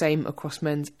paid the same across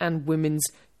men's and women's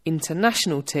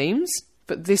international teams,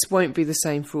 but this won't be the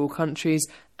same for all countries,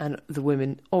 and the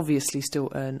women obviously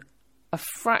still earn a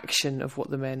fraction of what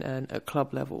the men earn at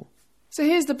club level. So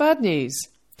here's the bad news.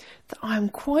 That I am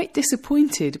quite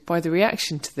disappointed by the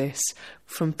reaction to this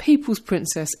from People's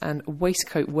Princess and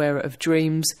waistcoat wearer of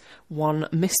dreams, one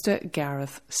Mr.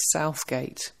 Gareth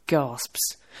Southgate.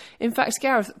 Gasps. In fact,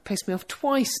 Gareth pissed me off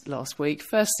twice last week.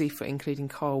 Firstly, for including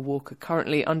Kyle Walker,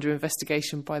 currently under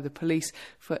investigation by the police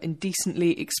for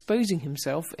indecently exposing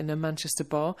himself in a Manchester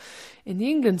bar, in the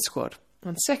England squad.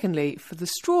 And secondly, for the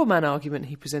straw man argument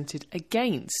he presented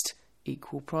against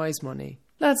equal prize money.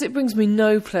 Lads, it brings me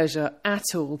no pleasure at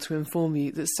all to inform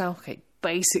you that Southgate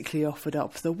basically offered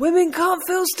up the women can't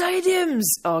fill stadiums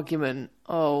argument.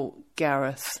 Oh,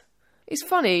 Gareth. It's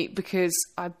funny because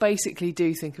I basically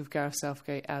do think of Gareth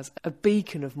Southgate as a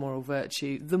beacon of moral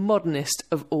virtue, the modernist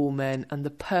of all men, and the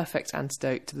perfect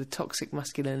antidote to the toxic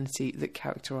masculinity that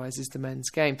characterises the men's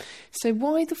game. So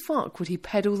why the fuck would he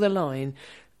peddle the line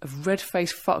of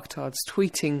red-faced fucktards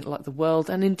tweeting like the world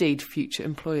and indeed future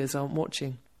employers aren't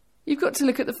watching? You've got to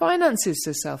look at the finances,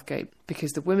 says Southgate,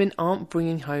 because the women aren't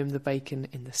bringing home the bacon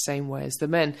in the same way as the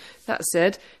men. That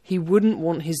said, he wouldn't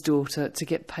want his daughter to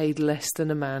get paid less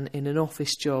than a man in an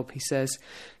office job, he says.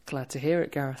 Glad to hear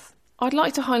it, Gareth. I'd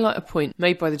like to highlight a point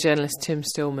made by the journalist Tim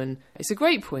Stillman. It's a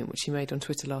great point which he made on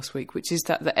Twitter last week, which is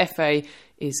that the FA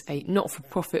is a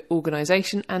not-for-profit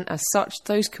organisation, and as such,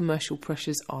 those commercial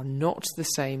pressures are not the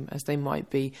same as they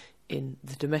might be in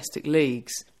the domestic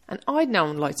leagues. And I'd now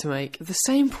like to make the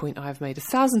same point I have made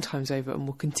 1,000 times over and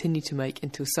will continue to make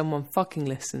until someone fucking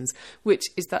listens, which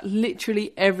is that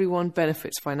literally everyone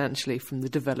benefits financially from the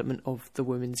development of the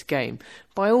women's game.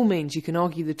 By all means, you can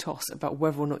argue the toss about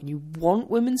whether or not you want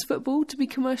women's football to be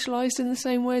commercialised in the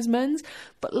same way as men's,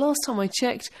 but last time I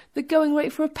checked, the going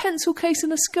rate for a pencil case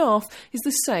and a scarf is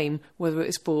the same whether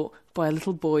it's bought by a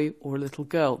little boy or a little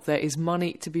girl. There is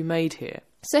money to be made here.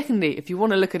 Secondly, if you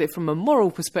want to look at it from a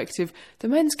moral perspective, the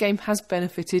men's game has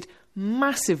benefited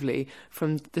massively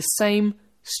from the same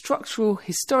structural,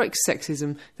 historic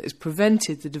sexism that has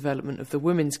prevented the development of the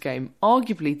women's game.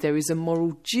 Arguably, there is a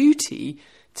moral duty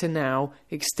to now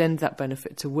extend that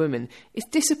benefit to women. It's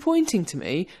disappointing to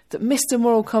me that Mr.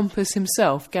 Moral Compass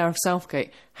himself, Gareth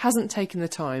Southgate, hasn't taken the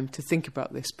time to think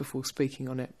about this before speaking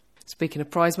on it. Speaking of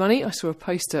prize money, I saw a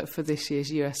poster for this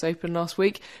year's US Open last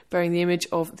week bearing the image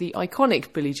of the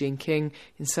iconic Billie Jean King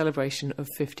in celebration of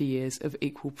 50 years of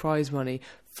equal prize money.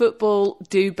 Football,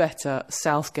 do better.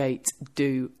 Southgate,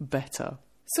 do better.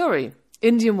 Sorry,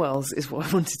 Indian Wells is what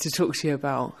I wanted to talk to you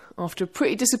about. After a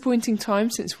pretty disappointing time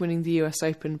since winning the US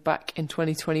Open back in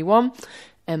 2021,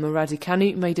 Emma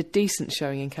Raducanu made a decent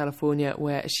showing in California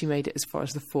where she made it as far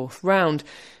as the 4th round,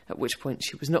 at which point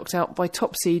she was knocked out by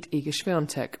top seed Iga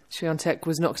Swiatek. Swiatek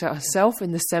was knocked out herself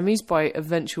in the semis by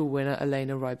eventual winner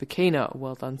Elena Rybakina.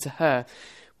 Well done to her.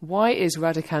 Why is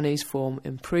Raducanu's form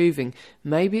improving?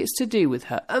 Maybe it's to do with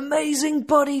her amazing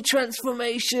body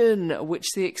transformation, which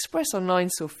the Express Online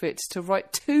saw fit to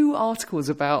write 2 articles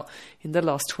about in the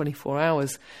last 24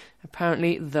 hours.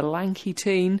 Apparently, the lanky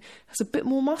teen has a bit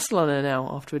more muscle on her now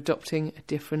after adopting a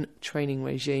different training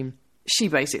regime. She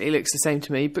basically looks the same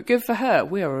to me, but good for her.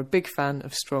 We are a big fan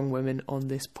of strong women on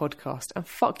this podcast. And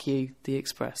fuck you, The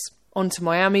Express. On to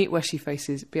Miami, where she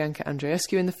faces Bianca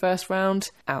Andreescu in the first round.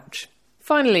 Ouch.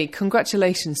 Finally,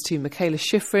 congratulations to Michaela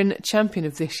Schifrin, champion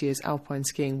of this year's Alpine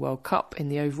Skiing World Cup in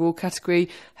the overall category,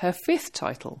 her 5th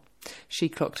title. She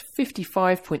clocked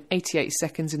 55.88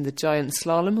 seconds in the giant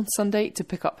slalom on Sunday to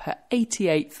pick up her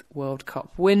 88th World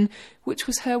Cup win, which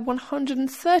was her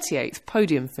 138th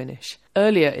podium finish.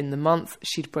 Earlier in the month,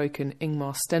 she'd broken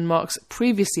Ingmar Stenmark's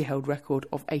previously held record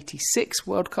of 86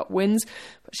 World Cup wins,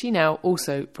 but she now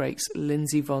also breaks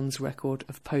Lindsey Vonn's record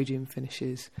of podium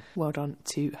finishes. Well done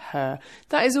to her.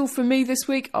 That is all from me this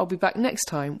week. I'll be back next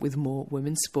time with more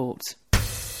women's sports.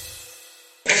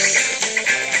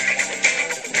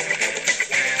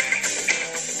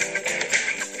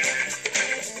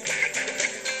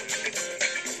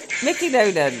 Mickey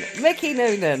Noonan.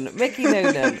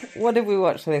 What did we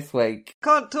watch this week?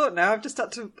 Can't talk now, I've just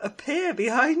had to appear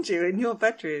behind you in your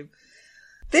bedroom.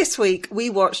 This week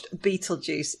we watched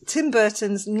Beetlejuice, Tim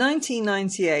Burton's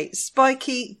 1998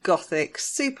 spiky, gothic,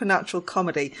 supernatural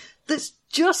comedy that's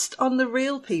just on the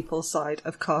real people side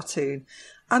of cartoon.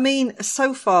 I mean,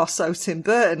 so far so Tim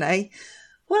Burton, eh?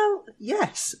 Well,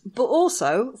 yes, but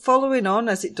also following on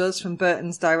as it does from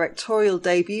Burton's directorial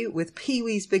debut with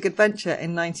Pee-wee's Big Adventure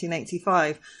in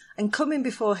 1985 and coming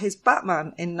before his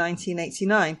Batman in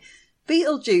 1989,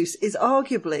 Beetlejuice is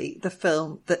arguably the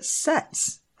film that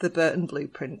sets the Burton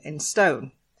blueprint in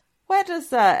stone. Where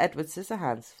does Edward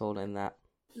Scissorhands fall in that?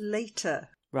 Later.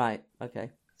 Right,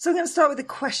 okay. So I'm going to start with a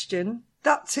question.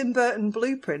 That Tim Burton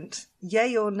blueprint,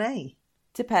 yay or nay?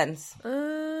 Depends.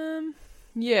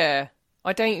 Yeah.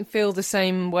 I don't feel the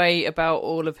same way about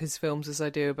all of his films as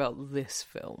I do about this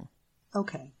film.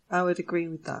 Okay, I would agree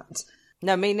with that.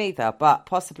 No, me neither, but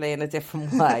possibly in a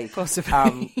different way.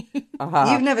 Possibly.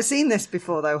 You've never seen this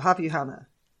before, though, have you, Hannah?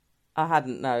 I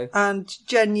hadn't, no. And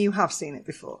Jen, you have seen it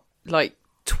before? Like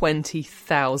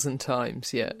 20,000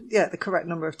 times, yeah. Yeah, the correct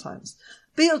number of times.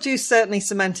 Beetlejuice certainly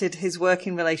cemented his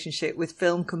working relationship with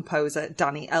film composer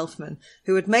Danny Elfman,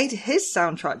 who had made his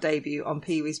soundtrack debut on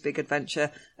Pee-wee's Big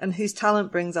Adventure and whose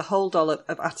talent brings a whole dollop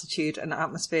of attitude and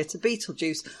atmosphere to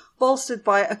Beetlejuice, bolstered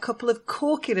by a couple of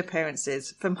corking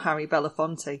appearances from Harry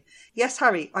Belafonte. Yes,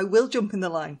 Harry, I will jump in the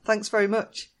line. Thanks very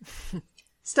much.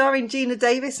 Starring Gina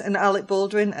Davis and Alec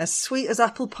Baldwin as sweet as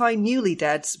apple pie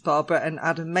newlydeads Barbara and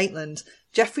Adam Maitland,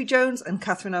 Jeffrey Jones and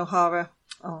Catherine O'Hara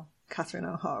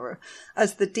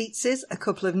as the Dietzes, a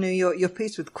couple of New York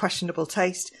yuppies with questionable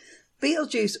taste.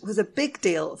 Beetlejuice was a big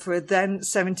deal for a then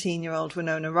 17-year-old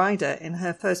Winona Ryder in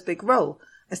her first big role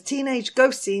as teenage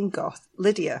ghost-seeing goth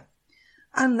Lydia.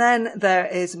 And then there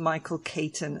is Michael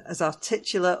Keaton as our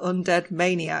titular undead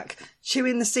maniac,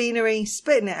 chewing the scenery,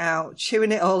 spitting it out,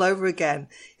 chewing it all over again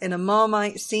in a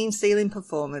Marmite scene-stealing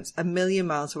performance a million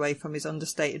miles away from his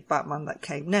understated Batman that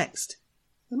came next.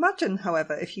 Imagine,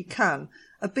 however, if you can,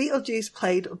 a Beetlejuice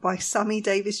played by Sammy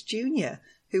Davis Jr.,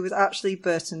 who was actually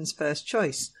Burton's first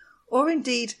choice, or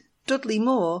indeed Dudley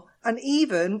Moore, and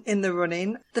even, in the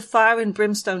running, the Fire and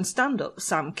Brimstone stand-up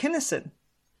Sam Kinison.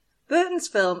 Burton's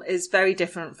film is very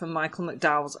different from Michael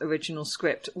McDowell's original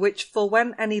script, which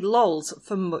forewent any lulls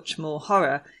for much more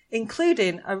horror,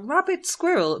 including a rabid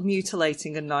squirrel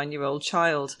mutilating a 9-year-old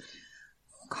child.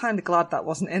 I'm kind of glad that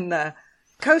wasn't in there.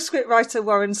 Co-script writer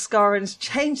Warren Scarron's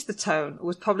changed the tone,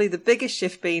 with probably the biggest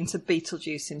shift being to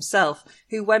Beetlejuice himself,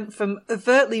 who went from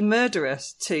overtly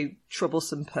murderous to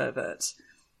troublesome pervert.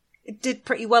 It did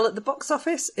pretty well at the box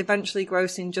office, eventually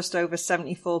grossing just over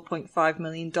 $74.5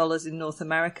 million in North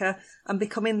America and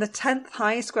becoming the 10th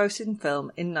highest grossing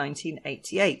film in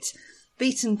 1988,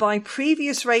 beaten by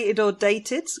previous rated or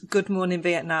dated Good Morning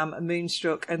Vietnam,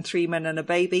 Moonstruck and Three Men and a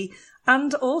Baby,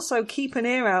 and also keep an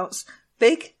ear out's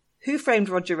Big, Who Framed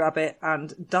Roger Rabbit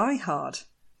and Die Hard.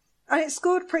 And it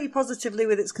scored pretty positively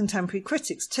with its contemporary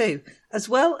critics too, as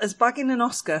well as bagging an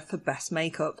Oscar for Best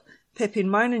Makeup, pipping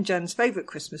mine and Jen's favourite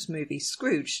Christmas movie,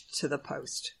 Scrooge, to the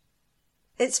post.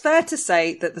 It's fair to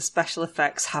say that the special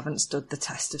effects haven't stood the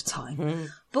test of time,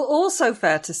 but also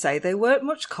fair to say they weren't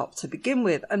much cop to begin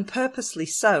with, and purposely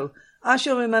so. As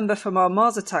you'll remember from our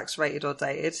Mars Attacks Rated or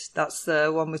Dated, that's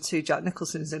the one with 2 Jack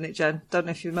Nicholsons in it, Jen. Don't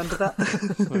know if you remember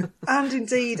that. And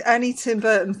indeed, any Tim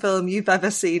Burton film you've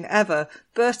ever seen ever,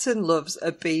 Burton loves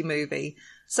a B-movie.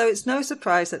 So it's no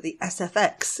surprise that the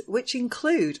SFX, which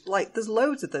include, like there's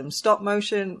loads of them, stop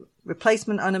motion,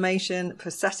 replacement animation,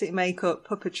 prosthetic makeup,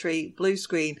 puppetry, blue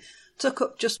screen, took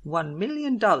up just $1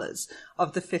 million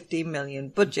of the $15 million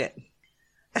budget.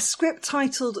 A script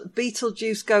titled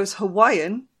Beetlejuice Goes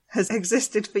Hawaiian has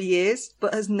existed for years,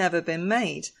 but has never been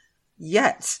made.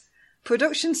 Yet,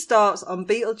 production starts on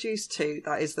Beetlejuice 2,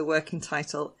 that is the working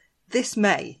title, this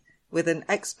May, with an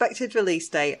expected release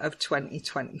date of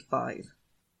 2025.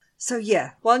 So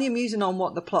yeah, while you're musing on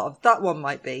what the plot of that one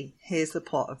might be, here's the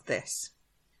plot of this.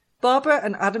 Barbara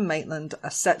and Adam Maitland are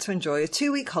set to enjoy a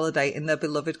 2-week holiday in their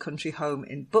beloved country home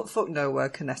in buttfuck nowhere,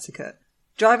 Connecticut.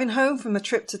 Driving home from a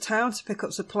trip to town to pick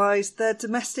up supplies, their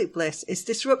domestic bliss is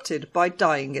disrupted by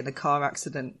dying in a car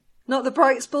accident. Not the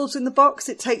brightest bulbs in the box,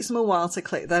 it takes them a while to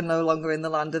click they're no longer in the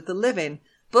land of the living,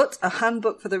 but a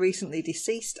handbook for the recently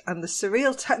deceased and the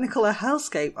surreal Technicolor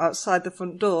hellscape outside the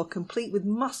front door, complete with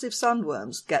massive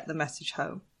sandworms, get the message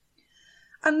home.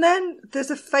 And then there's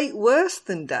a fate worse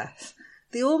than death.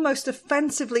 The almost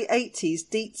offensively 80s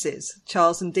Dietzes,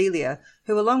 Charles and Delia,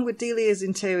 who along with Delia's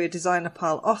interior designer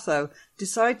pal Otho,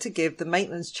 decide to give the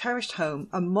Maitlands' cherished home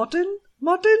a modern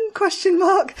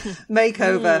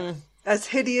makeover, as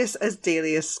hideous as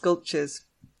Delia's sculptures.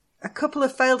 A couple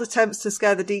of failed attempts to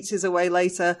scare the Dietzes away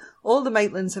later, all the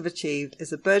Maitlands have achieved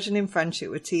is a burgeoning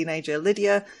friendship with teenager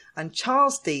Lydia and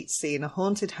Charles Dietz seeing a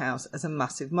haunted house as a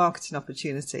massive marketing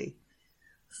opportunity.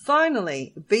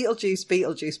 Finally,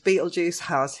 Beetlejuice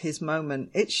has his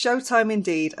moment. It's showtime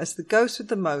indeed as the ghost with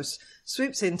the most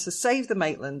swoops in to save the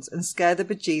Maitlands and scare the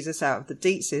bejesus out of the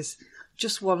Dietzes.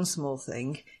 Just one small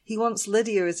thing. He wants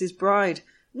Lydia as his bride.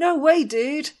 No way,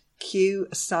 dude! Cue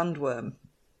a sandworm.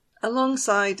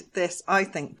 Alongside this, I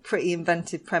think, pretty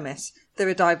inventive premise, there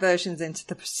are diversions into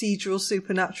the procedural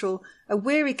supernatural, a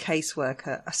weary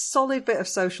caseworker, a solid bit of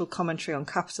social commentary on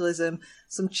capitalism,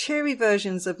 some cheery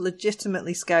versions of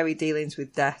legitimately scary dealings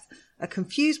with death, a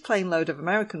confused plane load of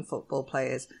American football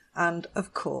players, and,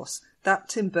 of course, that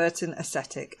Tim Burton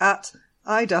aesthetic at,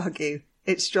 I'd argue,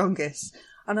 its strongest.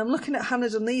 And I'm looking at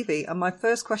Hannah Dunleavy, and my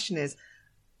first question is,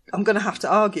 I'm going to have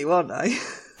to argue, aren't I?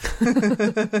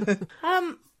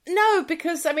 No,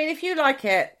 because, I mean, if you like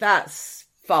it, that's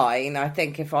fine. I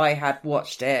think if I had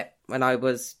watched it when I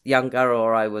was younger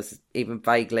or I was even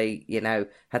vaguely,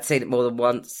 had seen it more than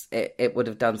once, it would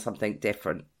have done something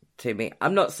different to me.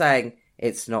 I'm not saying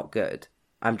it's not good.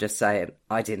 I'm just saying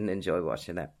I didn't enjoy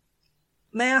watching it.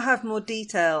 May I have more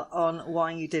detail on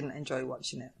why you didn't enjoy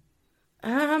watching it?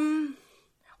 Well,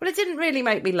 it didn't really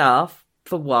make me laugh,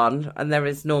 for one, and there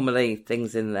is normally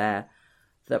things in there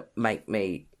that make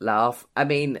me laugh. I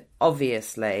mean,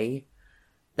 obviously,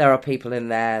 there are people in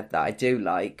there that I do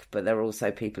like, but there are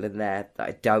also people in there that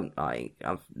I don't like.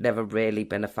 I've never really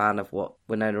been a fan of what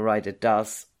Winona Ryder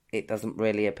does. It doesn't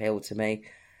really appeal to me.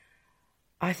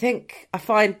 I think I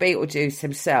find Beetlejuice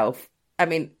himself, I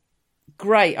mean,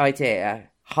 great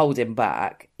idea, hold him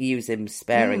back, use him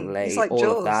sparingly, he's like all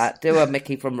Jaws. of that. Do a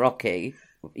Mickey from Rocky.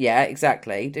 Yeah,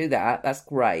 exactly. Do that. That's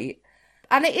great.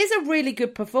 And it is a really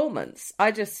good performance.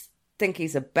 I just think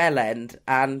he's a bellend,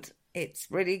 and it's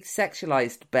really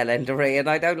sexualised bellendery, and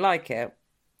I don't like it.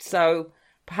 So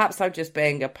perhaps I'm just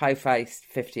being a po-faced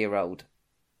 50-year-old,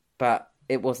 but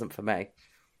it wasn't for me.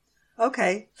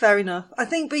 Okay, fair enough. I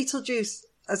think Beetlejuice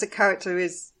as a character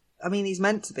is, I mean, he's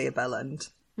meant to be a bellend.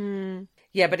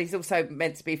 Yeah, but he's also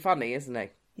meant to be funny, isn't he?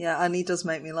 Yeah, and he does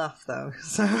make me laugh, though.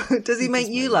 So, does he make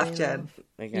you laugh, Jen?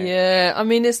 Okay. Yeah, I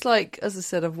mean, it's like, as I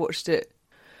said, I've watched it.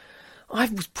 I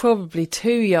was probably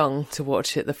too young to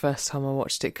watch it the first time I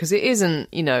watched it, because it isn't,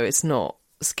 it's not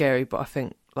scary, but I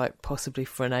think, like, possibly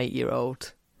for an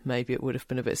 8-year-old, maybe it would have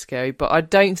been a bit scary. But I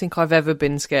don't think I've ever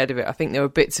been scared of it. I think there were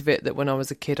bits of it that when I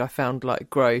was a kid I found, like,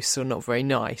 gross or not very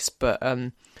nice, but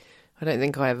I don't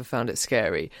think I ever found it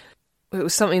scary. It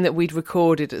was something that we'd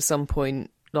recorded at some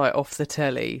point, like, off the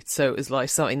telly, so it was like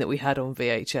something that we had on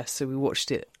VHS, so we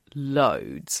watched it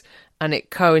loads, and it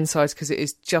coincides because it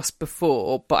is just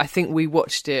before, but I think we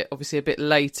watched it obviously a bit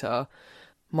later.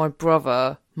 My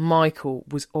brother Michael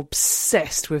was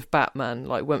obsessed with Batman,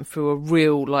 like went through a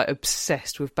real, like,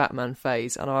 obsessed with Batman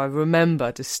phase, and I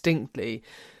remember distinctly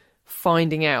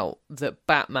finding out that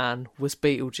Batman was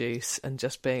Beetlejuice and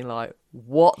just being like,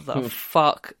 what the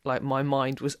fuck? Like, my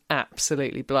mind was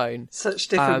absolutely blown. Such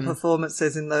different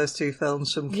performances in those two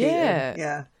films from Keaton.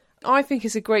 Yeah. I think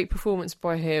it's a great performance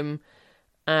by him,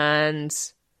 and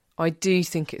I do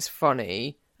think it's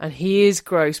funny, and he is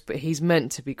gross, but he's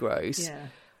meant to be gross. Yeah.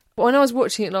 But when I was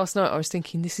watching it last night, I was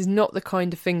thinking, this is not the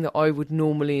kind of thing that I would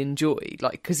normally enjoy,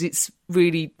 like, because it's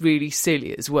really, really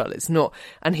silly as well. It's not,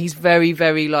 and he's very,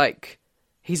 very, like,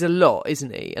 he's a lot,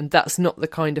 isn't he? And that's not the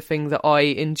kind of thing that I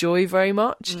enjoy very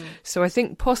much. So I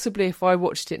think possibly if I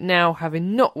watched it now,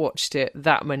 having not watched it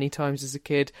that many times as a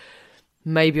kid,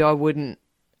 maybe I wouldn't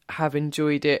have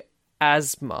enjoyed it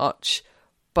as much.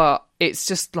 But it's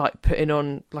just like putting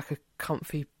on, like, a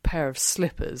comfy pair of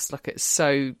slippers. Like, it's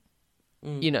so,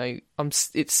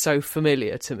 it's so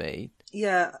familiar to me.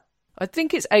 Yeah. I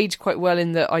think it's aged quite well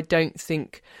in that I don't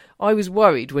think... I was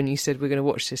worried when you said we're going to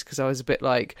watch this, because I was a bit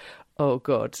like, oh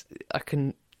God, I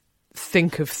can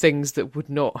think of things that would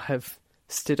not have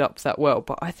stood up that well.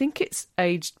 But I think it's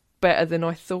aged better than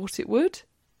I thought it would.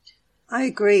 I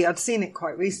agree. I'd seen it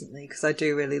quite recently because I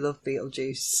do really love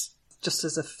Beetlejuice just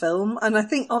as a film. And I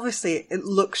think obviously it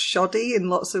looks shoddy in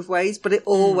lots of ways, but it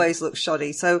always looks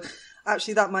shoddy. So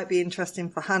actually that might be interesting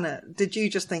for Hannah. Did you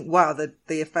just think, wow,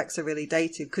 the effects are really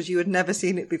dated because you had never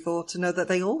seen it before to know that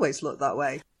they always look that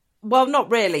way? Well, not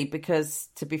really, because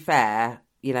to be fair,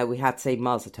 we had seen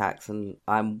Mars Attacks, and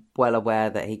I'm well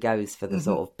aware that he goes for the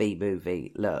sort of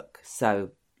B-movie look. So,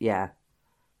 yeah.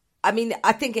 I mean,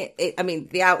 I think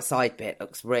the outside bit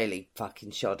looks really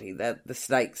fucking shoddy. The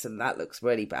snakes and that looks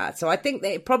really bad. So I think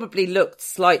that it probably looked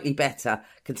slightly better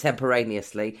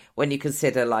contemporaneously when you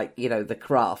consider, like, the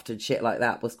craft and shit like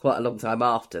that was quite a long time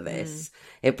after this.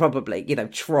 It probably,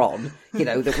 Tron,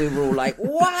 that we were all like,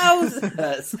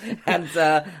 wowzers! And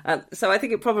so I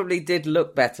think it probably did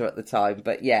look better at the time.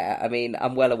 But yeah, I mean,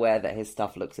 I'm well aware that his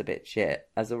stuff looks a bit shit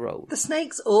as a rule. The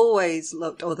snakes always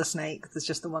looked, or the snake, there's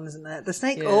just the one, isn't there? The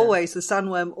snake the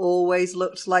sandworm always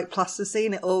looked like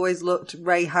plasticine. It always looked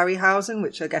Ray Harryhausen,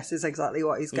 which I guess is exactly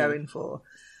what he's going for.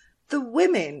 The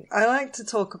women, I like to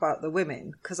talk about the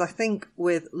women, because I think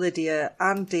with Lydia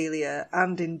and Delia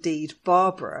and indeed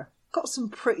Barbara, got some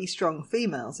pretty strong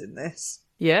females in this.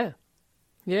 Yeah.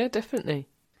 Yeah, definitely.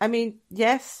 I mean,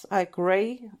 yes, I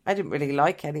agree. I didn't really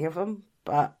like any of them,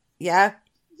 but yeah.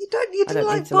 You didn't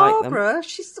like Barbara? Like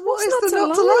what is there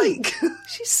not to like?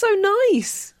 She's so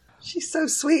nice. She's so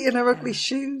sweet in her ugly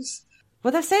shoes.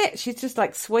 Well, that's it. She's just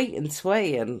like sweet and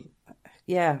sway, and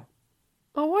yeah.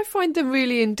 Oh, I find them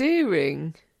really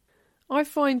endearing. I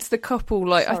find the couple,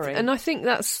 like, and I think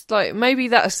that's, like, maybe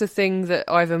that's the thing that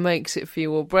either makes it for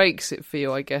you or breaks it for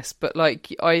you, I guess. But,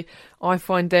 like, I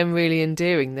find them really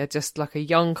endearing. They're just like a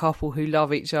young couple who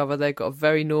love each other. They've got a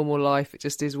very normal life. It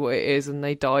just is what it is. And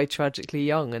they die tragically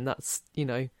young. And that's,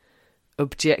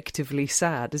 objectively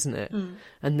sad, isn't it?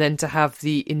 And then to have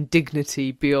the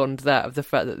indignity beyond that of the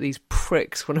fact that these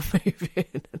pricks want to move in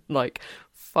and, like,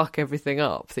 fuck everything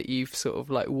up that you've sort of,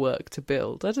 like, worked to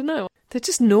build. I don't know. They're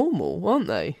just normal, aren't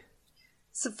they?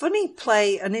 It's a funny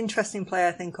play, an interesting play,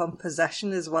 I think, on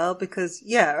possession as well, because,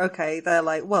 yeah, okay, they're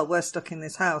like, well, we're stuck in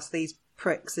this house. These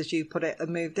pricks, as you put it, have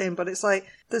moved in. But it's like,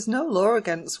 there's no law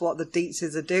against what the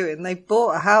Dietzes are doing. They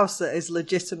bought a house that is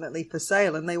legitimately for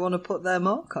sale and they want to put their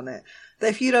mark on it.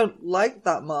 If you don't like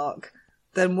that mark,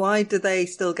 then why do they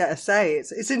still get a say?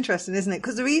 It's interesting, isn't it?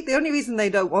 Because the only reason they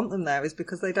don't want them there is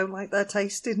because they don't like their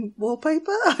taste in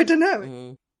wallpaper. I don't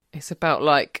know. It's about,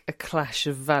 like, a clash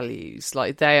of values.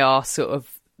 Like, they are sort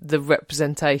of the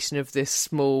representation of this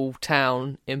small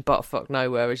town in buttfuck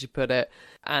nowhere, as you put it.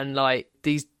 And, like,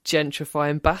 these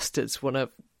gentrifying bastards want to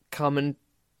come and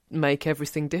make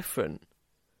everything different.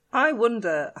 I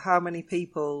wonder how many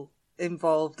people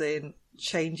involved in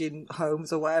changing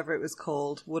homes or whatever it was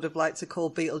called would have liked to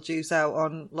call Beetlejuice out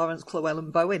on Lawrence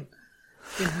Llewellyn Bowen.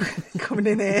 Coming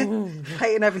in here,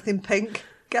 painting everything pink.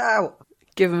 Get out.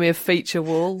 Giving me a feature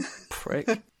wall.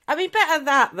 Prick. I mean, better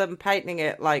that than painting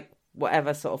it like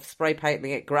whatever, sort of spray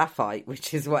painting it graphite,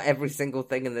 which is what every single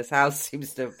thing in this house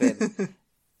seems to have been.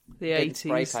 The been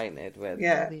 80s. spray painted with.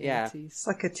 Yeah. The Yeah. 80s. It's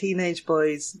like a teenage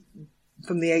boy's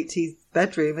from the 80s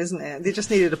bedroom, isn't it? They just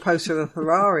needed a poster of a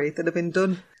Ferrari that had been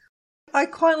done. I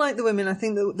quite like the women. I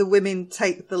think that the women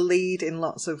take the lead in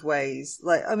lots of ways.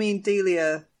 Like, I mean,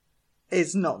 Delia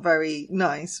is not very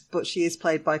nice, but she is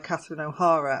played by Catherine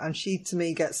O'Hara, and she, to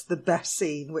me, gets the best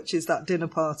scene, which is that dinner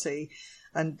party.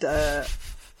 And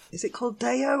is it called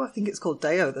Deo? I think it's called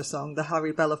Deo, the song, the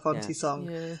Harry Belafonte song.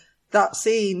 Yeah. That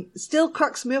scene still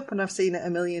cracks me up, and I've seen it a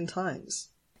million times.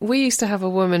 We used to have a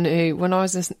woman who, when I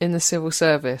was in the civil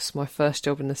service, my first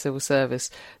job in the civil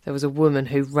service, there was a woman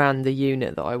who ran the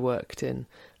unit that I worked in.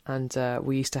 And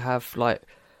we used to have, like,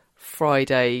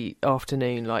 Friday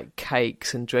afternoon, like,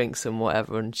 cakes and drinks and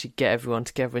whatever. And she'd get everyone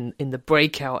together in the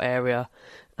breakout area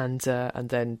and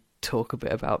then talk a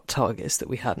bit about targets that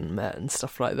we hadn't met and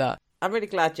stuff like that. I'm really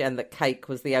glad, Jen, that cake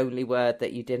was the only word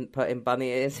that you didn't put in bunny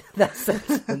ears. That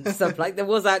sentence. So, like, there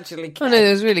was actually cake. Oh, no,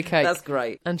 there was really cake. That's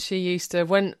great. And she used to,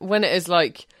 when it is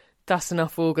like, that's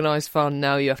enough organised fun,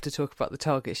 now you have to talk about the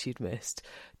targets you'd missed.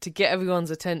 To get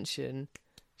everyone's attention,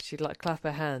 she'd, like, clap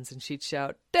her hands and she'd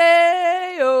shout,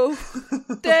 Deo!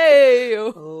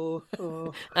 Deo!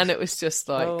 Oh. And it was just,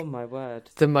 like, Oh, my word.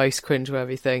 the most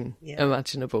cringeworthy thing Yeah.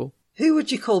 imaginable. Who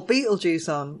would you call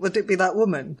Beetlejuice on? Would it be that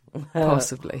woman?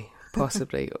 Possibly.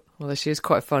 Although she was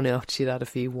quite funny after she'd had a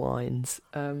few wines.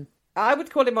 I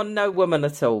would call him on No Woman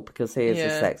at All because he is a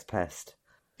Yeah. sex pest.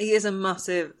 He is a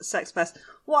massive sex pest.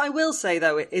 What I will say,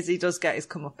 though, is he does get his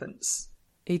comeuppance.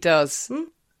 He does,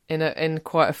 in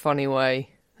quite a funny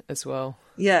way as well.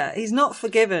 Yeah, he's not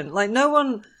forgiven. Like, no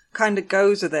one kind of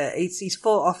goes with it. He's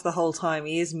fought off the whole time.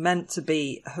 He is meant to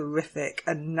be horrific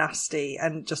and nasty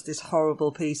and just this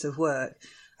horrible piece of work.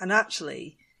 And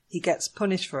actually, he gets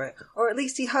punished for it. Or at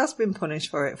least he has been punished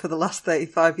for it for the last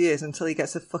 35 years until he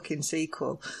gets a fucking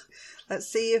sequel. Let's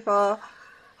see if our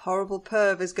horrible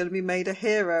perv is going to be made a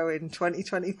hero in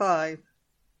 2025.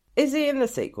 Is he in the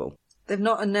sequel? They've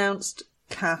not announced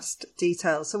cast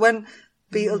details. So when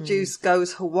Beetlejuice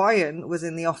Goes Hawaiian was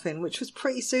in the offing, which was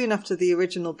pretty soon after the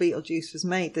original Beetlejuice was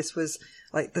made, this was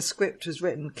like the script was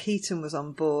written, Keaton was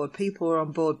on board, people were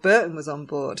on board, Burton was on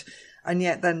board, and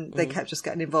yet then they kept just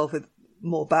getting involved with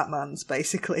more Batmans,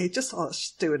 basically. Just,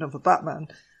 let's do another Batman.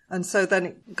 And so then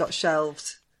it got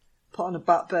shelved, put on a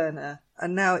back burner,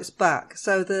 and now it's back.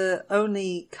 So the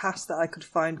only cast that I could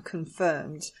find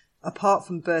confirmed, apart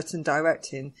from Burton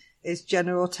directing, is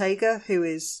Jenna Ortega, who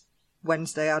is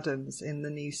Wednesday Addams in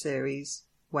the new series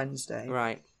Wednesday.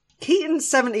 Right. Keaton's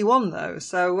 71 though,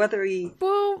 so whether he...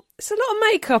 Well, it's a lot of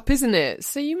makeup, isn't it?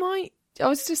 So I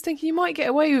was just thinking you might get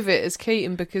away with it as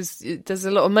Keaton because there's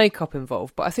a lot of makeup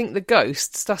involved. But I think the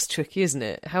ghosts, that's tricky, isn't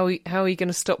it? How are you going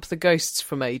to stop the ghosts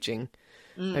from ageing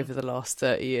over the last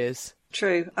 30 years?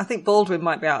 True. I think Baldwin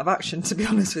might be out of action, to be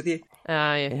honest with you.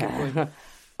 Ah, yeah, good point.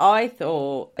 I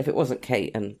thought if it wasn't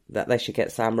Keaton that they should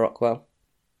get Sam Rockwell.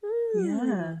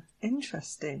 Yeah,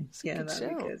 interesting. Yeah, good that'd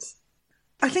be shout. good.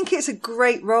 I think it's a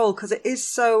great role because it is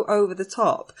so over the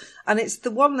top, and it's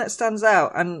the one that stands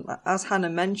out. And as Hannah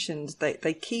mentioned,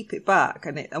 they keep it back,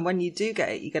 and when you do get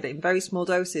it, you get it in very small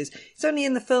doses. It's only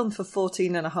in the film for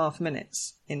 14 and a half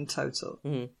minutes in total.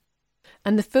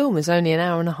 And the film is only an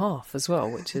hour and a half as well,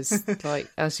 which is, like,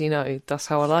 as you know, that's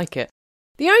how I like it.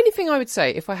 The only thing I would say,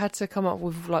 if I had to come up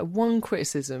with, like, one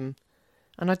criticism,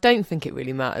 and I don't think it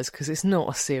really matters because it's not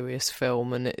a serious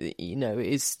film and, it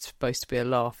is supposed to be a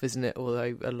laugh, isn't it?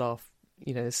 Although a laugh,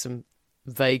 there's some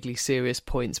vaguely serious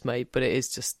points made, but it is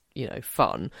just,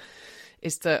 fun.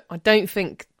 Is that I don't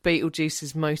think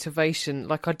Beetlejuice's motivation,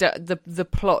 like, the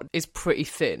plot is pretty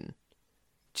thin.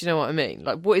 Do you know what I mean?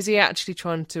 Like, what is he actually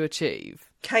trying to achieve?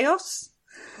 Chaos?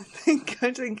 I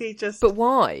think he just... But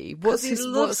why? Because he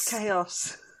loves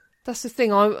chaos. That's the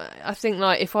thing. I think,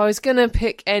 like, if I was going to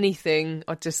pick anything,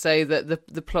 I'd just say that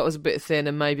the plot was a bit thin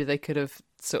and maybe they could have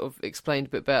sort of explained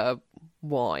a bit better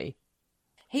why.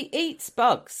 He eats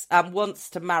bugs and wants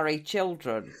to marry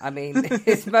children. I mean,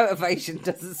 his motivation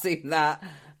doesn't seem that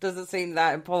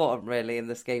important, really, in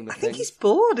the scheme of things. I think he's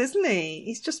bored, isn't he?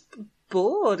 He's just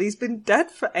bored. He's been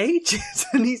dead for ages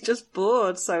and he's just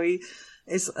bored, so he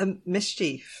is a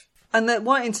mischief. And that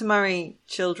wanting to marry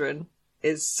children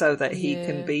is so that he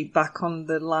can be back on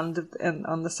the land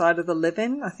on the side of the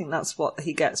living. I think that's what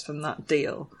he gets from that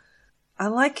deal. I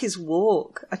like his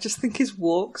walk. I just think his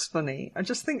walk's funny. I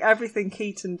just think everything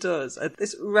Keaton does,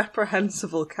 this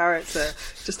reprehensible character,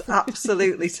 just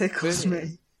absolutely tickles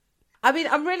me. I mean,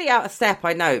 I'm really out of step,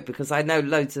 I know, because I know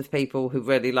loads of people who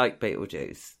really like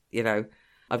Beetlejuice, you know.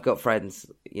 I've got friends,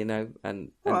 you know,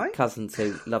 and Right. cousins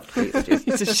who loved Beetlejuice.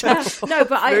 It's a shout. No,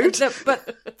 but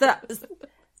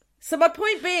so my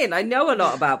point being, I know a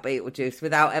lot about Beetlejuice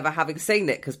without ever having seen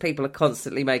it because people are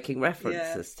constantly making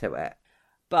references to it.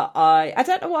 But I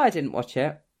don't know why I didn't watch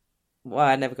it,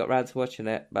 why I never got around to watching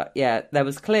it. But yeah, there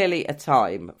was clearly a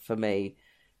time for me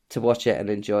to watch it and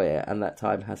enjoy it, and that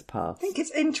time has passed. I think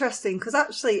it's interesting because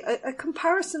actually a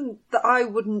comparison that I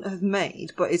wouldn't have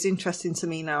made, but is interesting to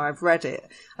me now I've read it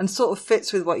and sort of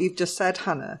fits with what you've just said,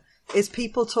 Hannah, is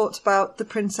people talked about The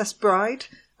Princess Bride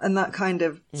and that kind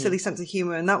of silly sense of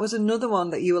humour. And that was another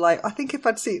one that you were like, I think if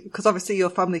I'd seen, because obviously your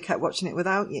family kept watching it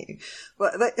without you,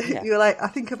 but you were like, I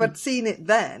think if I'd seen it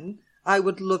then, I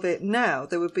would love it now.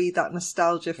 There would be that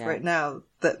nostalgia for it now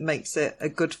that makes it a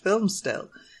good film still.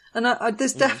 And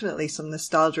there's definitely some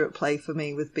nostalgia at play for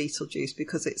me with Beetlejuice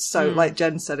because it's so, like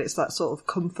Jen said, it's that sort of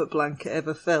comfort blanket of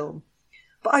a film.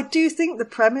 But I do think the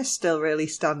premise still really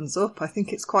stands up. I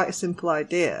think it's quite a simple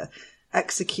idea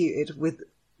executed with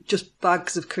just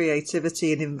bags of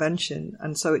creativity and invention.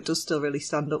 And so it does still really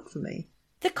stand up for me.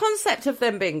 The concept of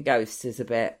them being ghosts is a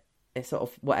bit, it's sort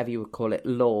of, whatever you would call it,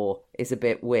 lore, is a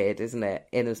bit weird, isn't it?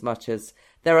 In as much as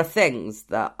there are things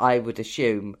that I would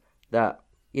assume that,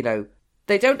 you know,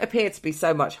 they don't appear to be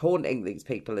so much haunting these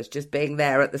people as just being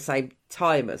there at the same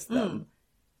time as them.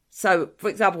 So, for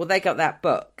example, they got that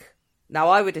book. Now,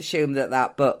 I would assume that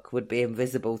that book would be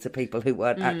invisible to people who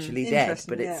weren't actually dead,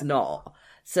 but it's not.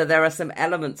 So there are some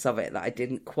elements of it that I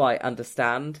didn't quite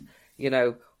understand. You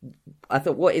know, I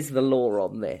thought, what is the lore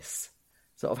on this?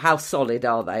 Sort of how solid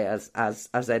are they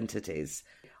as entities?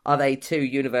 Are they two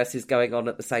universes going on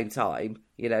at the same time?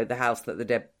 You know, the house that the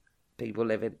dead people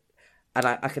live in. And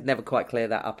I could never quite clear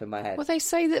that up in my head. Well, they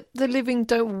say that the living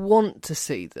don't want to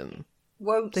see them.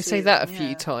 They say that a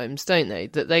few times, don't they?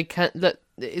 That they can, that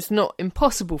it's not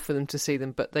impossible for them to see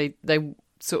them, but they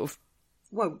sort of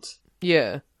won't.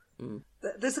 Yeah.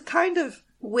 There's a kind of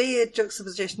weird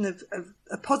juxtaposition of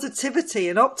a positivity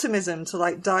and optimism to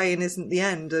like dying isn't the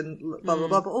end and blah blah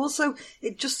blah, but also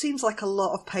it just seems like a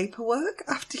lot of paperwork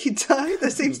after you die. There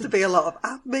seems to be a lot of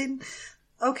admin.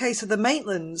 Okay, so the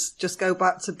Maitlands just go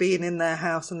back to being in their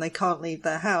house and they can't leave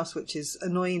their house, which is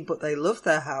annoying, but they love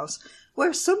their house.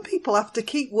 Whereas some people have to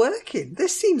keep working.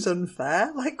 This seems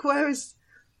unfair. Like,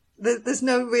 there's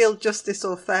no real justice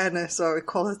or fairness or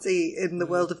equality in the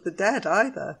world of the dead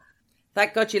either.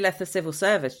 Thank God you left the civil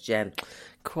service, Jen.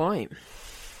 Quite.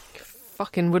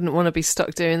 Fucking wouldn't want to be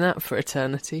stuck doing that for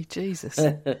eternity. Jesus.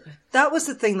 That was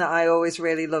the thing that I always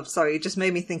really loved. Sorry, it just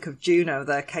made me think of Juno,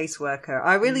 their caseworker.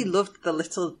 I really loved the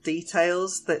little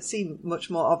details that seem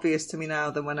much more obvious to me now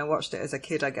than when I watched it as a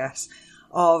kid, I guess,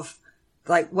 of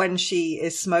like when she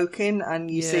is smoking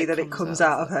and you see that it comes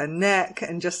out of her neck,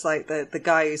 and just like the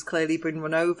guy who's clearly been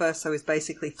run over, so he's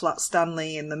basically Flat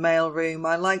Stanley in the mail room.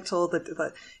 I liked all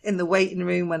the in the waiting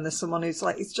room when there's someone who's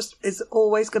like, is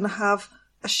always going to have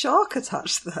a shark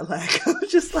attached to their leg.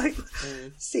 Just like,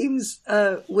 seems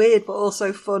weird, but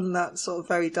also fun, that sort of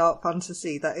very dark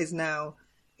fantasy that is now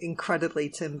incredibly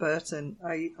Tim Burton.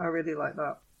 I really like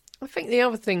that. I think the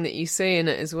other thing that you see in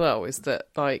it as well is that,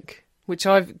 like,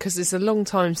 because it's a long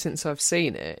time since I've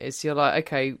seen it, is you're like,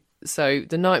 okay, so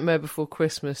The Nightmare Before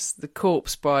Christmas, The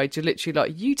Corpse Bride, you're literally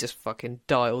like, you just fucking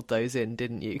dialed those in,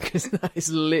 didn't you? Because that is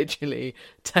literally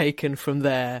taken from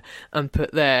there and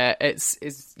put there. It's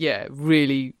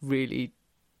really, really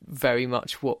very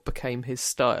much what became his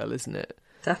style, isn't it?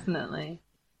 Definitely.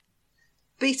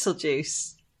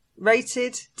 Beetlejuice,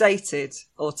 rated, dated,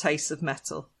 or taste of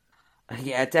metal?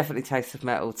 Yeah, definitely taste of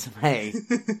metal to me.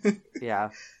 Yeah.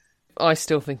 I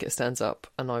still think it stands up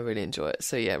and I really enjoy it.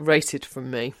 So yeah, rated from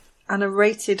me. And a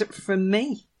rated from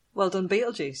me. Well done,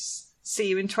 Beetlejuice. See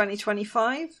you in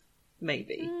 2025?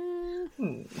 Maybe.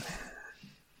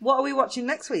 What are we watching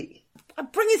next week? I'm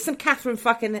bringing some Catherine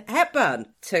fucking Hepburn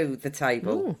to the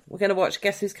table. Ooh. We're going to watch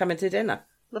Guess Who's Coming to Dinner.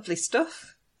 Lovely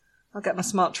stuff. I'll get my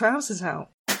smart trousers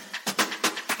out.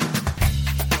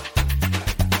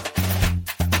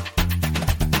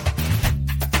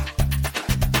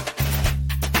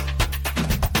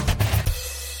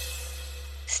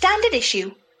 Standard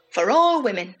issue for all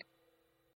women.